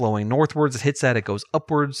water is flowing northwards. It hits that, it goes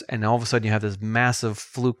upwards, and all of a sudden you have this massive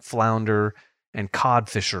fluke, flounder, and cod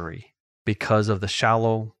fishery because of the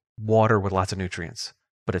shallow water with lots of nutrients.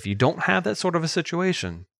 But if you don't have that sort of a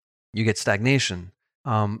situation, you get stagnation.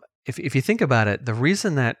 If you think about it, the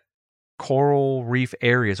reason that coral reef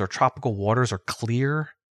areas or tropical waters are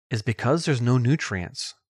clear is because there's no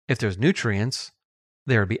nutrients. If there's nutrients,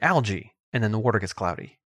 there would be algae, and then the water gets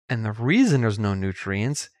cloudy. And the reason there's no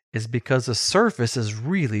nutrients is because the surface is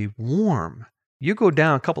really warm. You go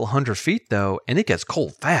down a couple of 100 feet, though, and it gets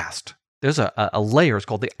cold fast. There's a layer, it's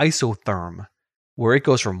called the isotherm, where it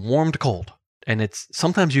goes from warm to cold. And it's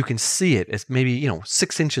sometimes you can see it. It's maybe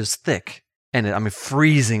 6 inches thick, and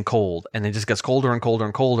freezing cold. And it just gets colder and colder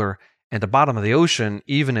and colder. And the bottom of the ocean,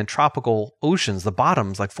 even in tropical oceans, the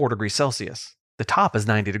bottom's like 4 degrees Celsius. The top is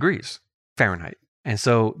 90 degrees Fahrenheit. And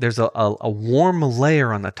so there's a warm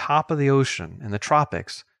layer on the top of the ocean in the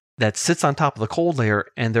tropics that sits on top of the cold layer,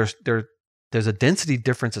 and there's a density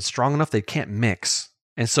difference that's strong enough they can't mix.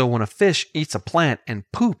 And so when a fish eats a plant and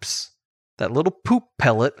poops, that little poop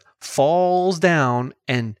pellet falls down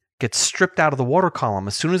and gets stripped out of the water column.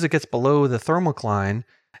 As soon as it gets below the thermocline,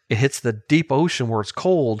 it hits the deep ocean where it's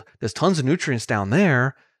cold. There's tons of nutrients down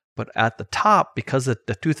there, but at the top, because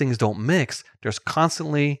the two things don't mix, there's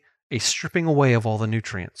constantly a stripping away of all the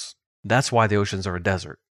nutrients. That's why the oceans are a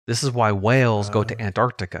desert. This is why whales go to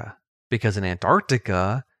Antarctica, because in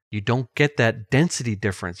Antarctica, you don't get that density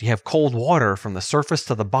difference. You have cold water from the surface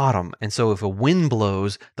to the bottom. And so if a wind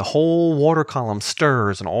blows, the whole water column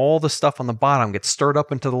stirs and all the stuff on the bottom gets stirred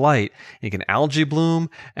up into the light. You get an algae bloom,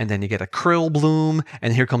 and then you get a krill bloom,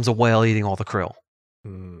 and here comes a whale eating all the krill.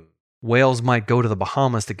 Whales might go to the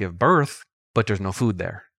Bahamas to give birth, but there's no food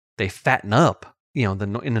there. They fatten up, in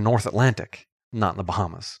the North Atlantic, not in the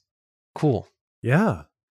Bahamas. Cool. Yeah.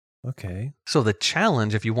 Okay. So the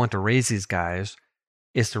challenge, if you want to raise these guys,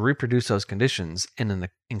 is to reproduce those conditions in an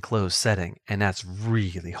enclosed setting. And that's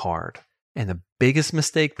really hard. And the biggest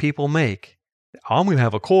mistake people make, I'm going to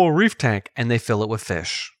have a coral reef tank, and they fill it with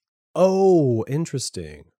fish. Oh,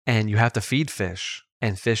 interesting. And you have to feed fish,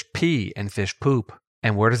 and fish pee and fish poop.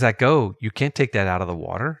 And where does that go? You can't take that out of the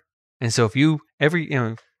water. And so if you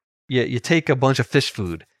take a bunch of fish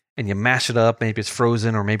food and you mash it up, maybe it's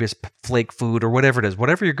frozen or maybe it's flake food or whatever it is,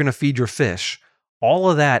 whatever you're going to feed your fish, all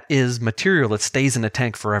of that is material that stays in the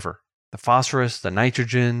tank forever. The phosphorus, the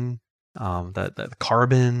nitrogen, the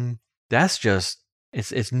carbon, that's just,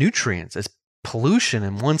 it's nutrients. It's pollution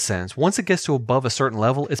in one sense. Once it gets to above a certain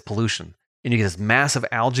level, it's pollution. And you get this massive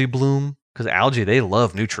algae bloom, because algae, they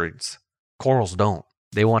love nutrients. Corals don't.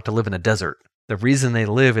 They want to live in a desert. The reason they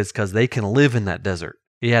live is because they can live in that desert.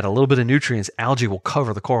 You add a little bit of nutrients, algae will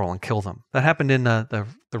cover the coral and kill them. That happened in the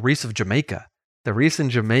reefs of Jamaica. The reefs in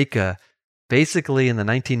Jamaica, basically in the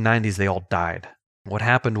 1990s, they all died. What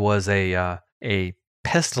happened was a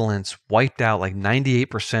pestilence wiped out like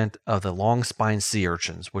 98% of the long-spine sea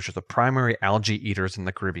urchins, which are the primary algae eaters in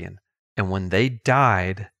the Caribbean. And when they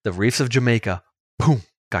died, the reefs of Jamaica, boom,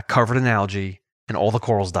 got covered in algae, and all the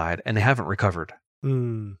corals died, and they haven't recovered.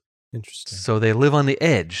 Interesting. So they live on the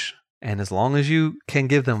edge, and as long as you can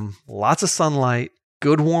give them lots of sunlight,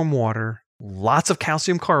 good warm water, lots of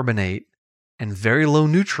calcium carbonate, and very low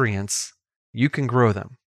nutrients, you can grow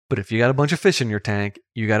them. But if you got a bunch of fish in your tank,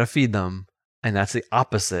 you got to feed them, and that's the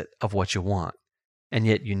opposite of what you want. And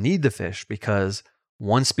yet you need the fish because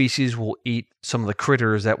one species will eat some of the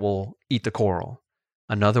critters that will eat the coral.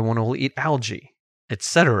 Another one will eat algae,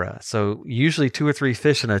 etc. So usually 2 or 3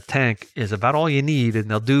 fish in a tank is about all you need, and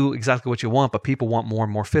they'll do exactly what you want, but people want more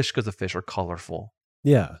and more fish because the fish are colorful.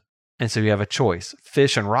 Yeah. And so you have a choice,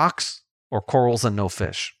 fish and rocks or corals and no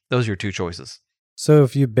fish. Those are your 2 choices. So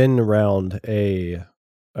if you've been around a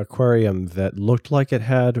aquarium that looked like it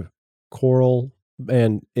had coral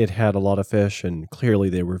and it had a lot of fish and clearly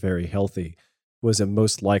they were very healthy, was it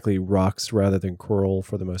most likely rocks rather than coral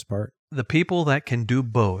for the most part? The people that can do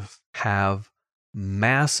both have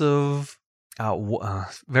massive,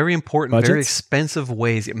 very important, Budgets? very expensive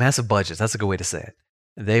ways, massive budgets. That's a good way to say it.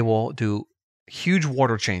 They will do huge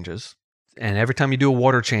water changes. And every time you do a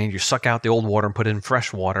water change, you suck out the old water and put in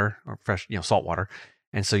fresh water or fresh, salt water.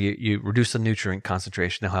 And so you reduce the nutrient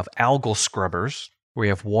concentration. They'll have algal scrubbers where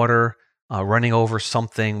you have water running over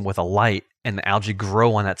something with a light and the algae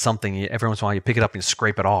grow on that something. Every once in a while you pick it up and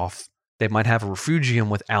scrape it off. They might have a refugium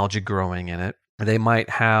with algae growing in it. They might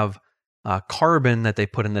have carbon that they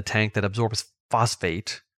put in the tank that absorbs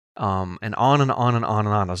phosphate, and on and on and on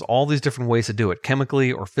and on. There's all these different ways to do it,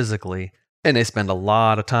 chemically or physically, and they spend a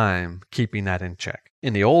lot of time keeping that in check.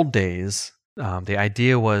 In the old days, the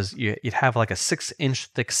idea was you'd have like a 6-inch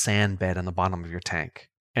thick sand bed on the bottom of your tank,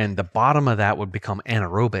 and the bottom of that would become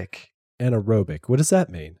anaerobic. Anaerobic. What does that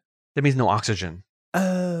mean? That means no oxygen.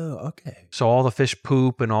 Oh, okay. So all the fish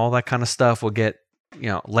poop and all that kind of stuff will get,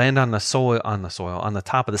 land on the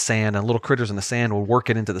top of the sand, and little critters in the sand will work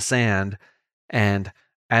it into the sand. And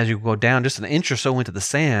as you go down just an inch or so into the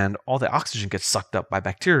sand, all the oxygen gets sucked up by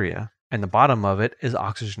bacteria. And the bottom of it is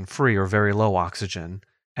oxygen free or very low oxygen.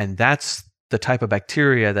 And that's the type of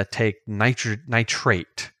bacteria that take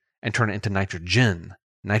nitrate and turn it into nitrogen.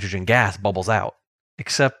 Nitrogen gas bubbles out.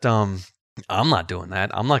 Except I'm not doing that.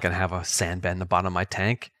 I'm not going to have a sand bed in the bottom of my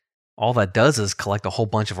tank. All that does is collect a whole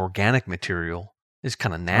bunch of organic material. It's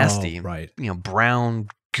kind of nasty, right? Brown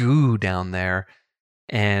goo down there.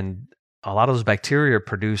 And a lot of those bacteria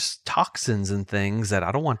produce toxins and things that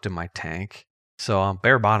I don't want in my tank. So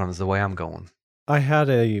bare bottom is the way I'm going. I had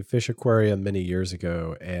a fish aquarium many years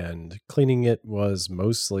ago, and cleaning it was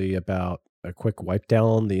mostly about a quick wipe down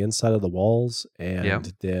on the inside of the walls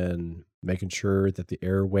and then making sure that the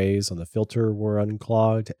airways on the filter were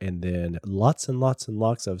unclogged, and then lots and lots and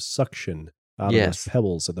lots of suction out of those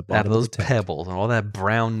pebbles at the bottom of those of the tank. Pebbles and all that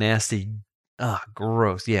brown, nasty,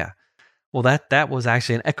 gross. Yeah. Well, that was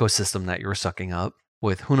actually an ecosystem that you were sucking up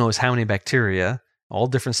with who knows how many bacteria, all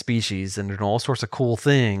different species, and doing all sorts of cool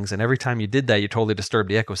things. And every time you did that, you totally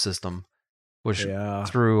disturbed the ecosystem, which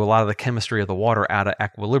threw a lot of the chemistry of the water out of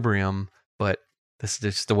equilibrium. But this is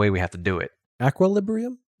just the way we have to do it.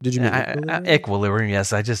 Equilibrium? Did you mean equilibrium? Equilibrium,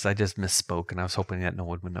 yes. I just misspoke, and I was hoping that no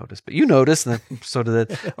one would notice. But you noticed, and so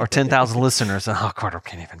did our 10,000 listeners. Oh, Carter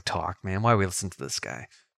can't even talk, man. Why we listen to this guy?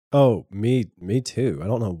 Oh, me too. I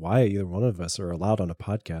don't know why either one of us are allowed on a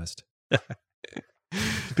podcast.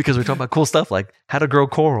 Because we talk about cool stuff like how to grow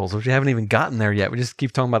corals, which we haven't even gotten there yet. We just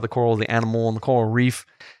keep talking about the coral, the animal, and the coral reef,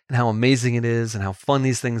 and how amazing it is, and how fun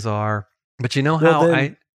these things are. But you know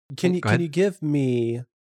Can you give me,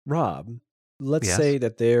 Rob? Let's say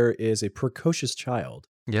that there is a precocious child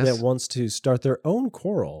that wants to start their own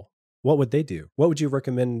coral. What would they do? What would you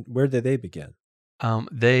recommend? Where do they begin?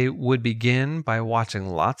 They would begin by watching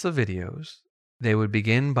lots of videos. They would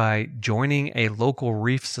begin by joining a local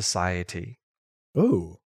reef society.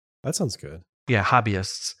 Oh, that sounds good. Yeah,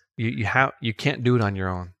 hobbyists. You can't do it on your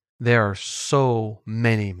own. There are so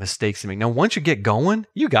many mistakes to make. Now, once you get going,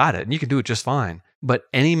 you got it and you can do it just fine. But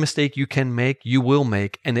any mistake you can make, you will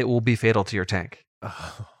make, and it will be fatal to your tank.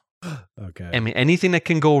 Okay. I mean, anything that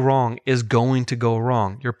can go wrong is going to go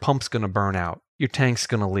wrong. Your pump's going to burn out. Your tank's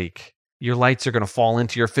going to leak. Your lights are going to fall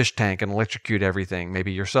into your fish tank and electrocute everything,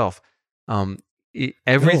 maybe yourself.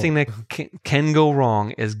 Everything that can go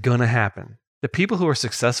wrong is going to happen. The people who are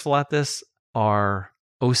successful at this are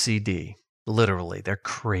OCD. Literally, they're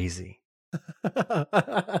crazy.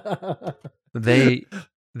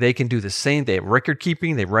 They can do the same. They have record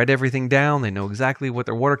keeping. They write everything down. They know exactly what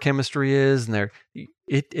their water chemistry is, and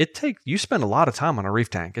you spend a lot of time on a reef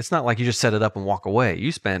tank. It's not like you just set it up and walk away.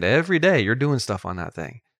 You spend every day. You're doing stuff on that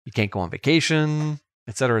thing. You can't go on vacation,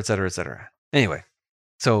 et cetera, et cetera, et cetera. Anyway,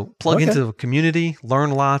 so plug into the community, learn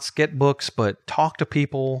lots, get books, but talk to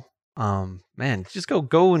people. Man, just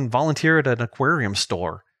go and volunteer at an aquarium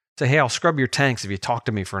store. Say, hey, I'll scrub your tanks if you talk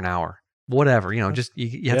to me for an hour. Whatever, just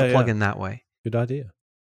you have to plug in that way. Good idea.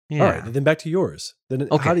 Yeah. All right, then back to yours. Then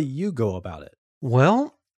how do you go about it?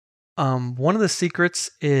 Well, one of the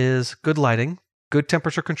secrets is good lighting, good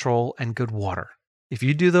temperature control, and good water. If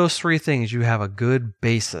you do those three things, you have a good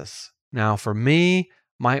basis. Now, for me,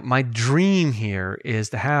 my dream here is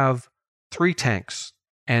to have 3 tanks.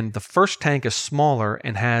 And the first tank is smaller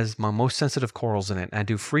and has my most sensitive corals in it. I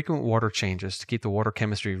do frequent water changes to keep the water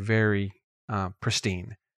chemistry very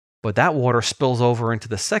pristine. But that water spills over into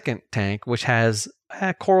the second tank, which has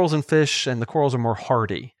corals and fish, and the corals are more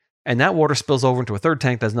hardy. And that water spills over into a third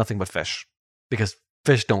tank that has nothing but fish, because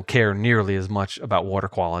fish don't care nearly as much about water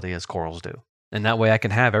quality as corals do. And that way I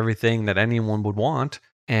can have everything that anyone would want.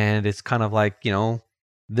 And it's kind of like,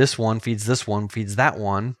 this one feeds that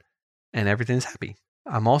one, and everything's happy.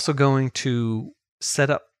 I'm also going to set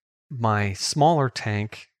up my smaller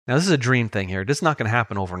tank. Now, this is a dream thing here. This is not going to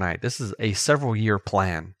happen overnight. This is a several-year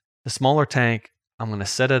plan. The smaller tank, I'm going to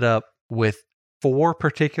set it up with 4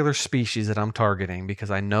 particular species that I'm targeting, because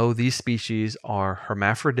I know these species are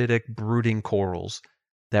hermaphroditic brooding corals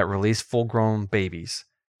that release full-grown babies.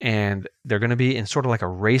 And they're going to be in sort of like a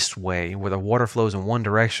raceway where the water flows in one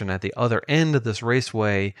direction. At the other end of this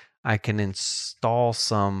raceway, I can install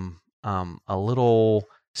a little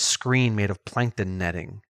screen made of plankton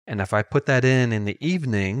netting. And if I put that in the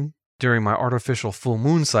evening during my artificial full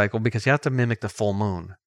moon cycle, because you have to mimic the full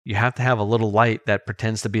moon, you have to have a little light that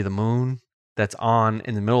pretends to be the moon that's on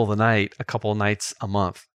in the middle of the night a couple of nights a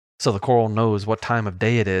month. So the coral knows what time of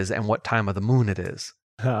day it is and what time of the moon it is.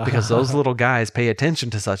 Because those little guys pay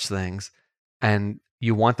attention to such things, and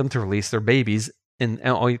you want them to release their babies. And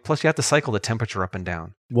plus, you have to cycle the temperature up and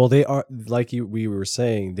down. Well, they are, like we were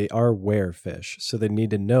saying, they are werefish, so they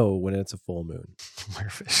need to know when it's a full moon.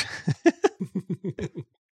 Werefish.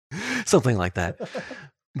 Something like that.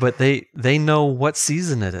 But they know what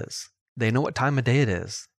season it is. They know what time of day it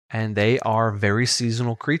is. And they are very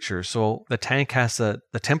seasonal creatures. So the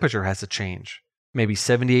temperature has to change. Maybe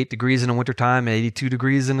 78 degrees in the wintertime and 82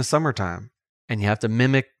 degrees in the summertime. And you have to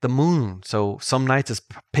mimic the moon. So some nights it's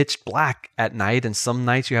pitch black at night, and some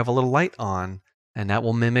nights you have a little light on, and that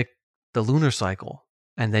will mimic the lunar cycle.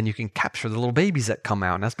 And then you can capture the little babies that come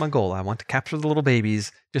out. And that's my goal. I want to capture the little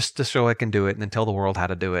babies just to show I can do it, and then tell the world how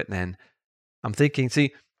to do it. And then I'm thinking,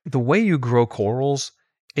 see, the way you grow corals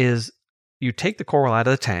is you take the coral out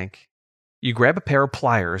of the tank, you grab a pair of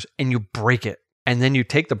pliers, and you break it. And then you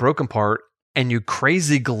take the broken part and you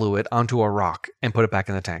crazy glue it onto a rock and put it back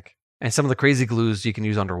in the tank. And some of the crazy glues you can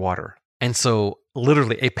use underwater. And so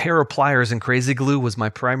literally a pair of pliers and crazy glue was my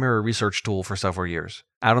primary research tool for several years.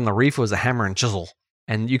 Out on the reef was a hammer and chisel.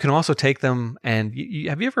 And you can also take them and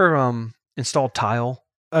have you ever installed tile?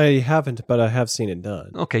 I haven't, but I have seen it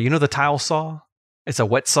done. Okay, you know the tile saw? It's a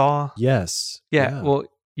wet saw. Yes. Yeah. Well,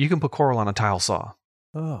 you can put coral on a tile saw.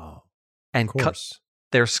 Oh. And cut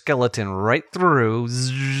their skeleton right through.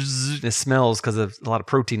 It smells because of a lot of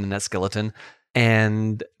protein in that skeleton.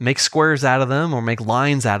 And make squares out of them or make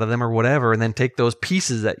lines out of them or whatever. And then take those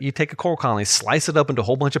pieces that you take a coral colony, slice it up into a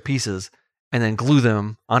whole bunch of pieces, and then glue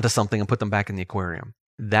them onto something and put them back in the aquarium.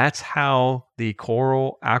 That's how the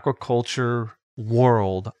coral aquaculture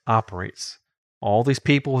world operates. All these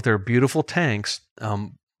people with their beautiful tanks,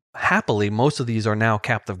 happily, most of these are now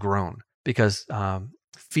captive grown because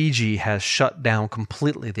Fiji has shut down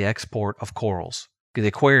completely the export of corals. The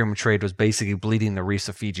aquarium trade was basically bleeding the reefs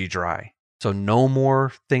of Fiji dry. So no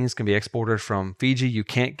more things can be exported from Fiji. You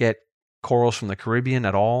can't get corals from the Caribbean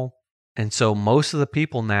at all. And so most of the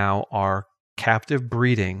people now are captive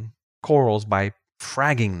breeding corals by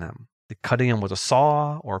fragging them, cutting them with a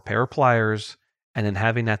saw or a pair of pliers and then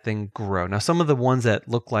having that thing grow. Now, some of the ones that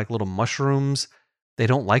look like little mushrooms, they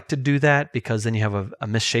don't like to do that because then you have a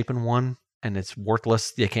misshapen one and it's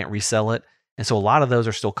worthless. You can't resell it. And so a lot of those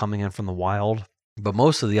are still coming in from the wild. But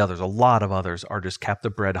most of the others, a lot of others, are just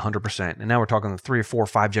captive bred 100%. And now we're talking 3 or 4 or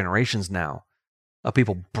 5 generations now of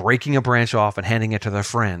people breaking a branch off and handing it to their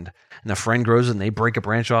friend. And the friend grows and they break a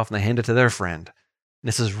branch off and they hand it to their friend. And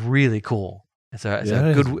this is really cool. It's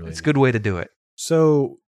a good way to do it.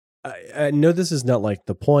 So I know this is not like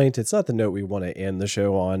the point. It's not the note we want to end the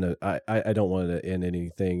show on. I don't want to end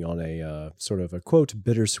anything on a sort of a quote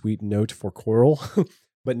bittersweet note for coral.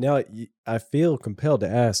 But now I feel compelled to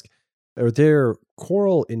ask, are there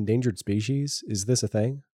coral endangered species? Is this a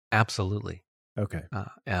thing? Absolutely. Okay.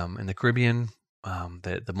 In the Caribbean,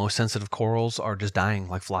 the most sensitive corals are just dying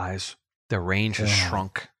like flies. Their range has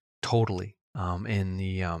shrunk totally.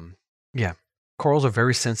 Corals are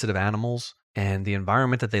very sensitive animals, and the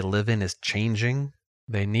environment that they live in is changing.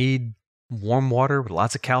 They need warm water with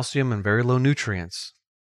lots of calcium and very low nutrients,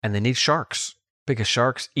 and they need sharks because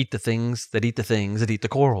sharks eat the things that eat the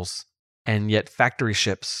corals. And yet factory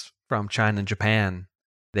ships from China and Japan,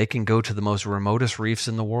 they can go to the most remotest reefs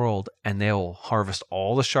in the world and they'll harvest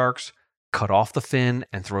all the sharks, cut off the fin,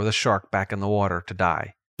 and throw the shark back in the water to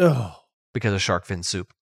die because of shark fin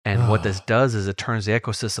soup. And what this does is it turns the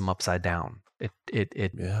ecosystem upside down.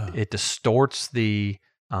 It distorts the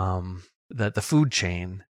food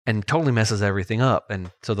chain and totally messes everything up.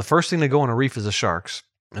 And so the first thing to go on a reef is the sharks.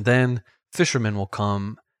 And then fishermen will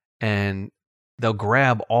come and they'll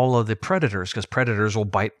grab all of the predators because predators will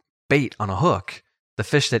bite bait on a hook. The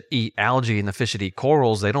fish that eat algae and the fish that eat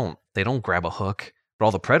corals, they don't grab a hook, but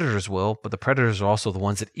all the predators will. But the predators are also the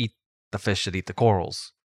ones that eat the fish that eat the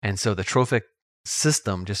corals. And so the trophic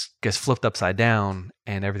system just gets flipped upside down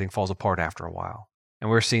and everything falls apart after a while. And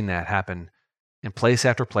we're seeing that happen in place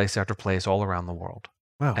after place after place all around the world.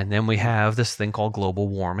 Wow. And then we have this thing called global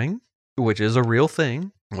warming, which is a real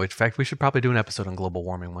thing. Which, in fact, we should probably do an episode on global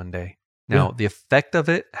warming one day. Now, the effect of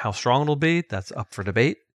it, how strong it'll be, that's up for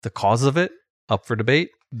debate. The cause of it, up for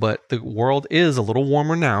debate. But the world is a little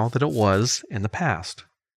warmer now than it was in the past.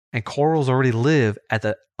 And corals already live at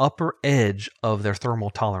the upper edge of their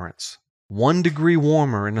thermal tolerance. 1 degree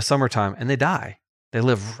warmer in the summertime, and they die. They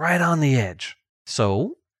live right on the edge.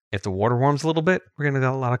 So, if the water warms a little bit, we're going to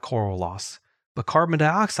get a lot of coral loss. But carbon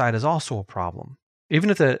dioxide is also a problem. Even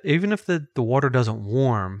if the water doesn't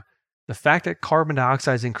warm, the fact that carbon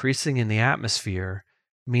dioxide is increasing in the atmosphere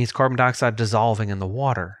means carbon dioxide dissolving in the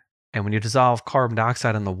water. And when you dissolve carbon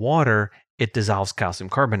dioxide in the water, it dissolves calcium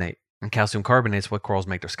carbonate. And calcium carbonate is what corals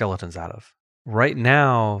make their skeletons out of. Right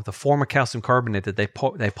now, the form of calcium carbonate that they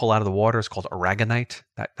pull out of the water is called aragonite,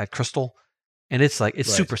 that crystal. And it's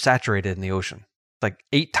super saturated in the ocean, like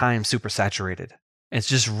 8 times super saturated. And it's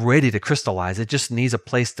just ready to crystallize. It just needs a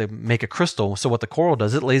place to make a crystal. So what the coral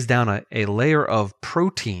does, it lays down a layer of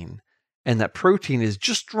protein. And that protein is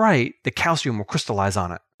just right. The calcium will crystallize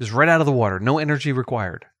on it. Just right out of the water. No energy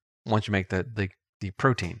required once you make the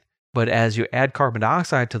protein. But as you add carbon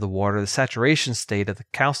dioxide to the water, the saturation state of the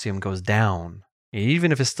calcium goes down. And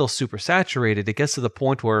even if it's still super saturated, it gets to the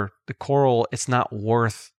point where the coral, it's not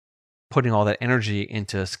worth putting all that energy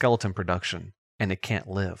into skeleton production, and it can't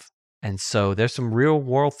live. And so there's some real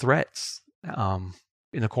world threats in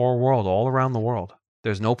the coral world all around the world.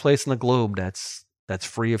 There's no place in the globe that's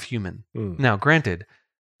free of human. Now, granted,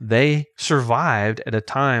 they survived at a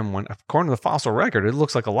time when, according to the fossil record, it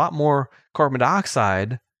looks like a lot more carbon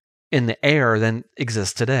dioxide in the air than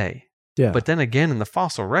exists today. Yeah. But then again, in the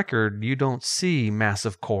fossil record, you don't see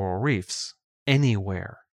massive coral reefs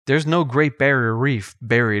anywhere. There's no Great Barrier Reef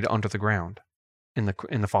buried under the ground in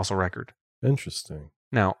the fossil record. Interesting.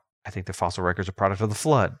 Now, I think the fossil record is a product of the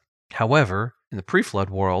flood. However, in the pre-flood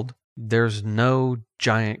world, there's no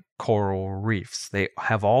giant coral reefs. They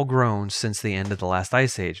have all grown since the end of the last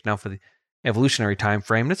ice age. Now, for the evolutionary time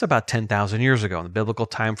frame, it's about 10,000 years ago. In the biblical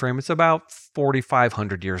time frame, it's about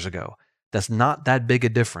 4,500 years ago. That's not that big a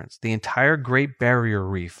difference. The entire Great Barrier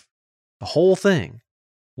Reef, the whole thing,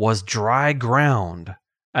 was dry ground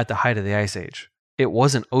at the height of the ice age. It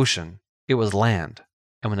wasn't ocean, it was land.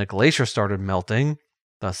 And when the glacier started melting,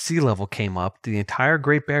 the sea level came up. The entire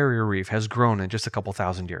Great Barrier Reef has grown in just a couple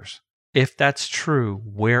thousand years. If that's true,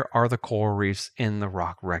 where are the coral reefs in the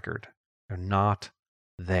rock record? They're not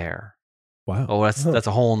there. Wow. Oh, that's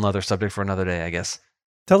a whole nother subject for another day, I guess.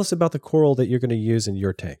 Tell us about the coral that you're going to use in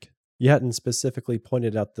your tank. You hadn't specifically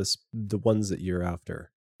pointed out the ones that you're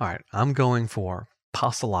after. All right, I'm going for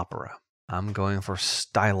Poecilopora. I'm going for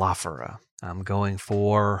Stylophora. I'm going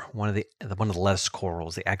for one of the lettuce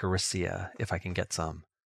corals, the Agaricea, if I can get some.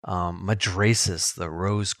 Madrasis, the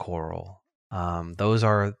rose coral. Those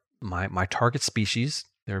are my target species.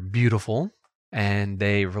 They're beautiful, and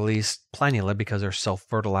they release planula because they're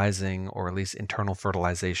self-fertilizing, or at least internal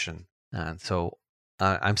fertilization. So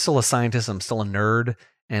I'm still a scientist. I'm still a nerd.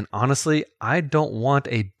 And honestly, I don't want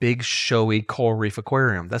a big, showy coral reef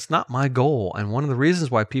aquarium. That's not my goal. And one of the reasons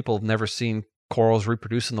why people have never seen corals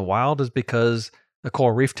reproduce in the wild is because the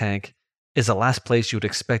coral reef tank is the last place you would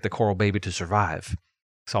expect a coral baby to survive.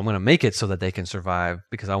 So I'm going to make it so that they can survive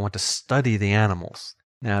because I want to study the animals.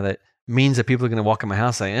 Now, that means that people are going to walk in my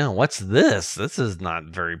house and say, oh, what's this? This is not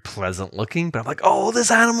very pleasant looking. But I'm like, oh,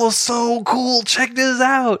 this animal's so cool. Check this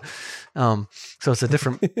out. So it's a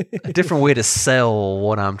different way to sell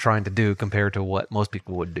what I'm trying to do compared to what most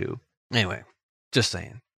people would do. Anyway, just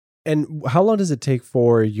saying. And how long does it take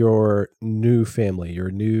for your new family,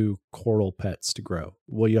 your new coral pets to grow?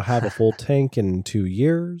 Will you have a full tank in 2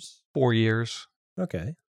 years? 4 years.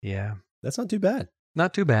 Okay. Yeah. That's not too bad.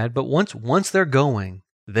 Not too bad. But once they're going,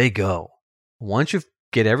 they go. Once you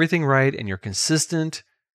get everything right and you're consistent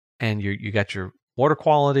and you got your water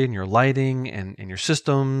quality and your lighting and your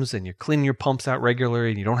systems and you're cleaning your pumps out regularly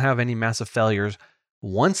and you don't have any massive failures,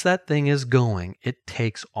 once that thing is going, it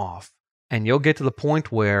takes off. And you'll get to the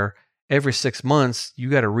point where every 6 months, you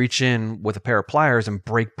got to reach in with a pair of pliers and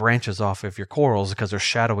break branches off of your corals because they're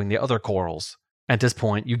shadowing the other corals. At this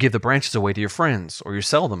point, you give the branches away to your friends or you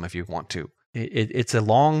sell them if you want to. It's a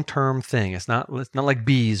long-term thing. It's not like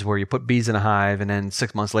bees where you put bees in a hive and then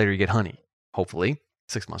 6 months later you get honey, hopefully,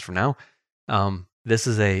 6 months from now. This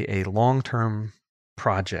is a long-term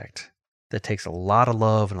project that takes a lot of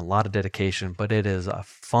love and a lot of dedication, but it is a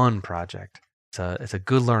fun project. It's a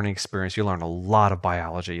good learning experience. You learn a lot of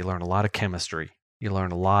biology. You learn a lot of chemistry. You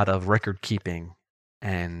learn a lot of record keeping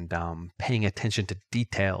and paying attention to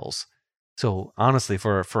details. So honestly,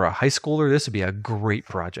 for a high schooler, this would be a great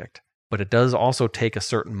project. But it does also take a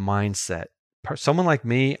certain mindset. Someone like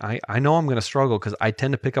me, I know I'm going to struggle because I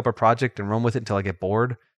tend to pick up a project and run with it until I get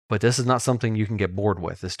bored. But this is not something you can get bored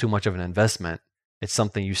with. It's too much of an investment. It's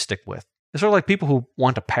something you stick with. It's sort of like people who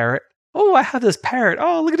want a parrot. Oh, I have this parrot.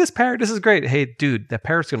 Oh, look at this parrot. This is great. Hey, dude, that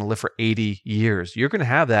parrot's going to live for 80 years. You're going to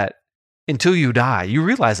have that until you die. You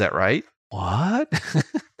realize that, right? What?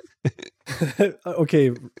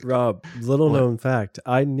 Okay, Rob, little known fact.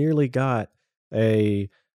 I nearly got a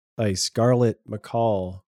scarlet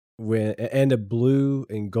macaw and a blue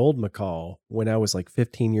and gold macaw when I was like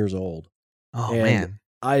 15 years old. Oh, and man.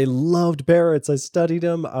 I loved parrots. I studied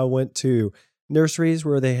them. I went to nurseries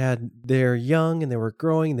where they're young and they were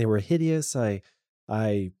growing. They were hideous. I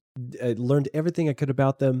learned everything I could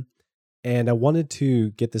about them. And I wanted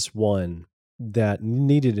to get this one that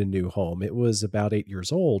needed a new home. It was about 8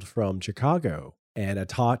 years old from Chicago. And I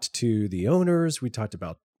talked to the owners. We talked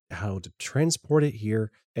about how to transport it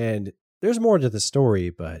here. And there's more to the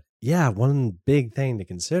story, but yeah, one big thing to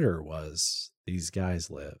consider was these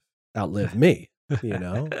guys outlive me, you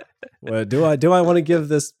know? Well, do I want to give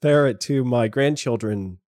this parrot to my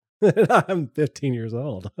grandchildren? I'm 15 years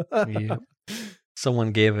old. Yeah.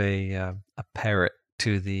 Someone gave a parrot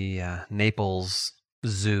to the Naples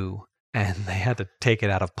Zoo, and they had to take it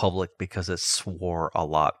out of public because it swore a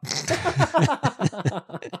lot.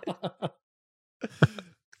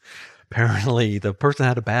 Apparently, the person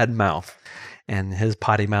had a bad mouth, and his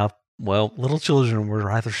potty mouth, well, little children were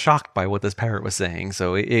rather shocked by what this parrot was saying,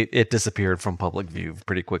 so it disappeared from public view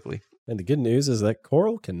pretty quickly. And the good news is that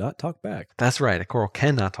coral cannot talk back. That's right. A coral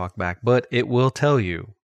cannot talk back, but it will tell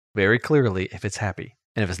you very clearly if it's happy.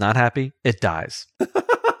 And if it's not happy, it dies.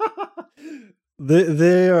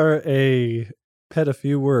 They are a pet a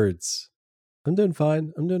few words. I'm doing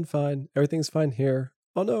fine. I'm doing fine. Everything's fine here.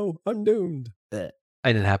 Oh no, I'm doomed.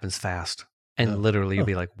 And it happens fast. And literally you'll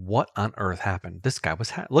be like, what on earth happened? This guy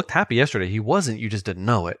looked happy yesterday. He wasn't. You just didn't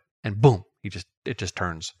know it. And boom, it just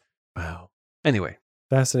turns. Wow. Anyway.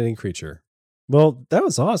 Fascinating creature. Well, that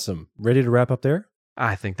was awesome. Ready to wrap up there?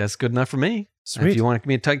 I think that's good enough for me. Sweet. If you want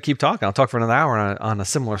me to keep talking, I'll talk for another hour on a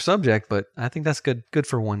similar subject, but I think that's good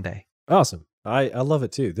for one day. Awesome. I love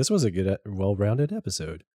it too. This was a good, well-rounded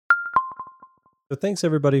episode. So thanks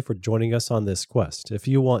everybody for joining us on this quest. If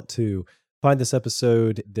you want to find this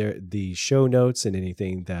episode, the show notes and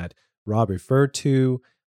anything that Rob referred to,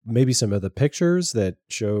 maybe some of the pictures that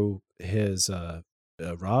show his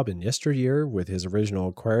Rob in yesteryear with his original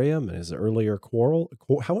aquarium and his earlier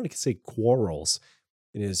I want to say quarrels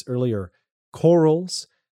in his earlier corals,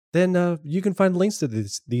 then you can find links to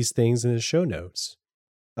these things in the show notes.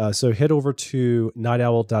 So head over to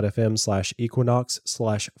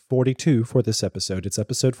nightowl.fm/equinox/42 for this episode. It's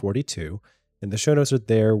episode 42. And the show notes are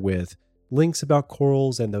there with links about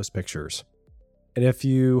corals and those pictures. And if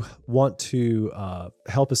you want to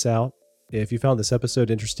help us out, If you found this episode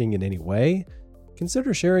interesting in any way,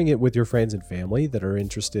 consider sharing it with your friends and family that are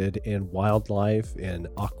interested in wildlife and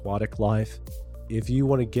aquatic life. If you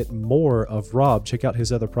want to get more of Rob, check out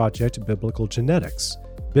his other project, Biblical Genetics.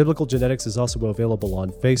 Biblical Genetics is also available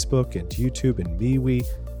on Facebook and YouTube and MeWe,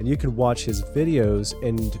 and you can watch his videos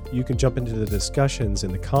and you can jump into the discussions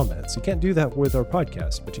in the comments. You can't do that with our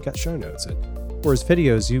podcast, but you got show notes. And for his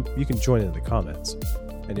videos, you can join in the comments.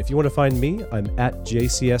 And if you want to find me, I'm at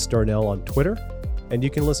JCS Darnell on Twitter, and you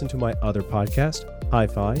can listen to my other podcast,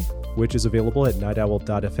 Hi-Fi, which is available at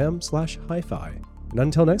nightowl.fm/hi-fi. And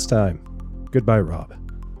until next time, goodbye, Rob.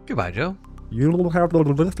 Goodbye, Joe. You'll have the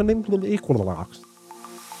listening equinox.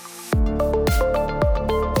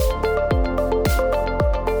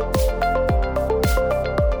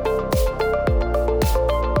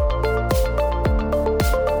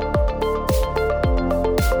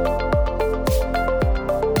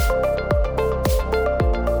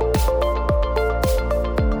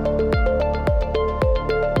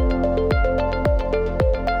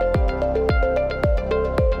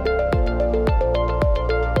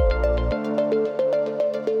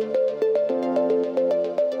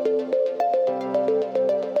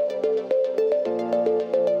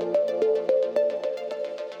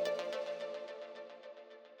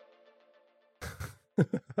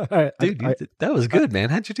 Dude, that was good, man.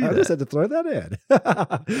 How'd you do that? I just had to throw that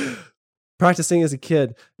in. Practicing as a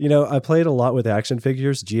kid, I played a lot with action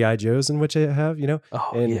figures, G.I. Joes, in which I have,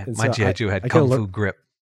 Oh, and, yeah. and My so G.I. Joe had I Kung kinda Fu grip.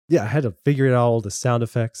 Yeah, I had to figure out all the sound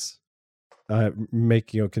effects, make,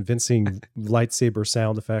 convincing lightsaber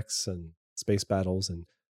sound effects and space battles and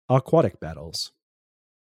aquatic battles.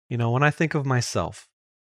 When I think of myself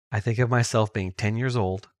being 10 years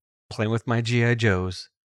old, playing with my G.I. Joes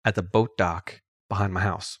at the boat dock behind my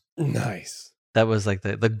house. Nice. That was like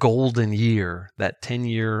the golden year, that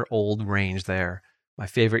 10-year-old range there. My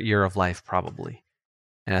favorite year of life, probably.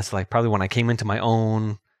 And that's like probably when I came into my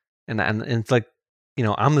own. And it's like,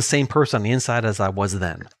 I'm the same person on the inside as I was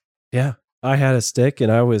then. Yeah. I had a stick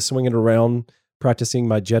and I was swinging around practicing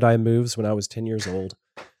my Jedi moves when I was 10 years old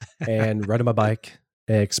and riding my bike,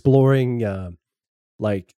 exploring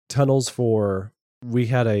like tunnels we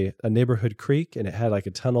had a neighborhood creek and it had like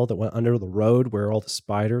a tunnel that went under the road where all the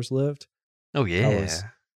spiders lived. Oh, yeah.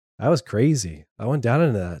 That was crazy. I went down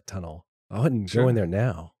into that tunnel. I wouldn't go in there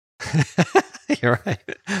now. You're right.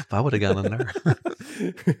 If I would have gone in there.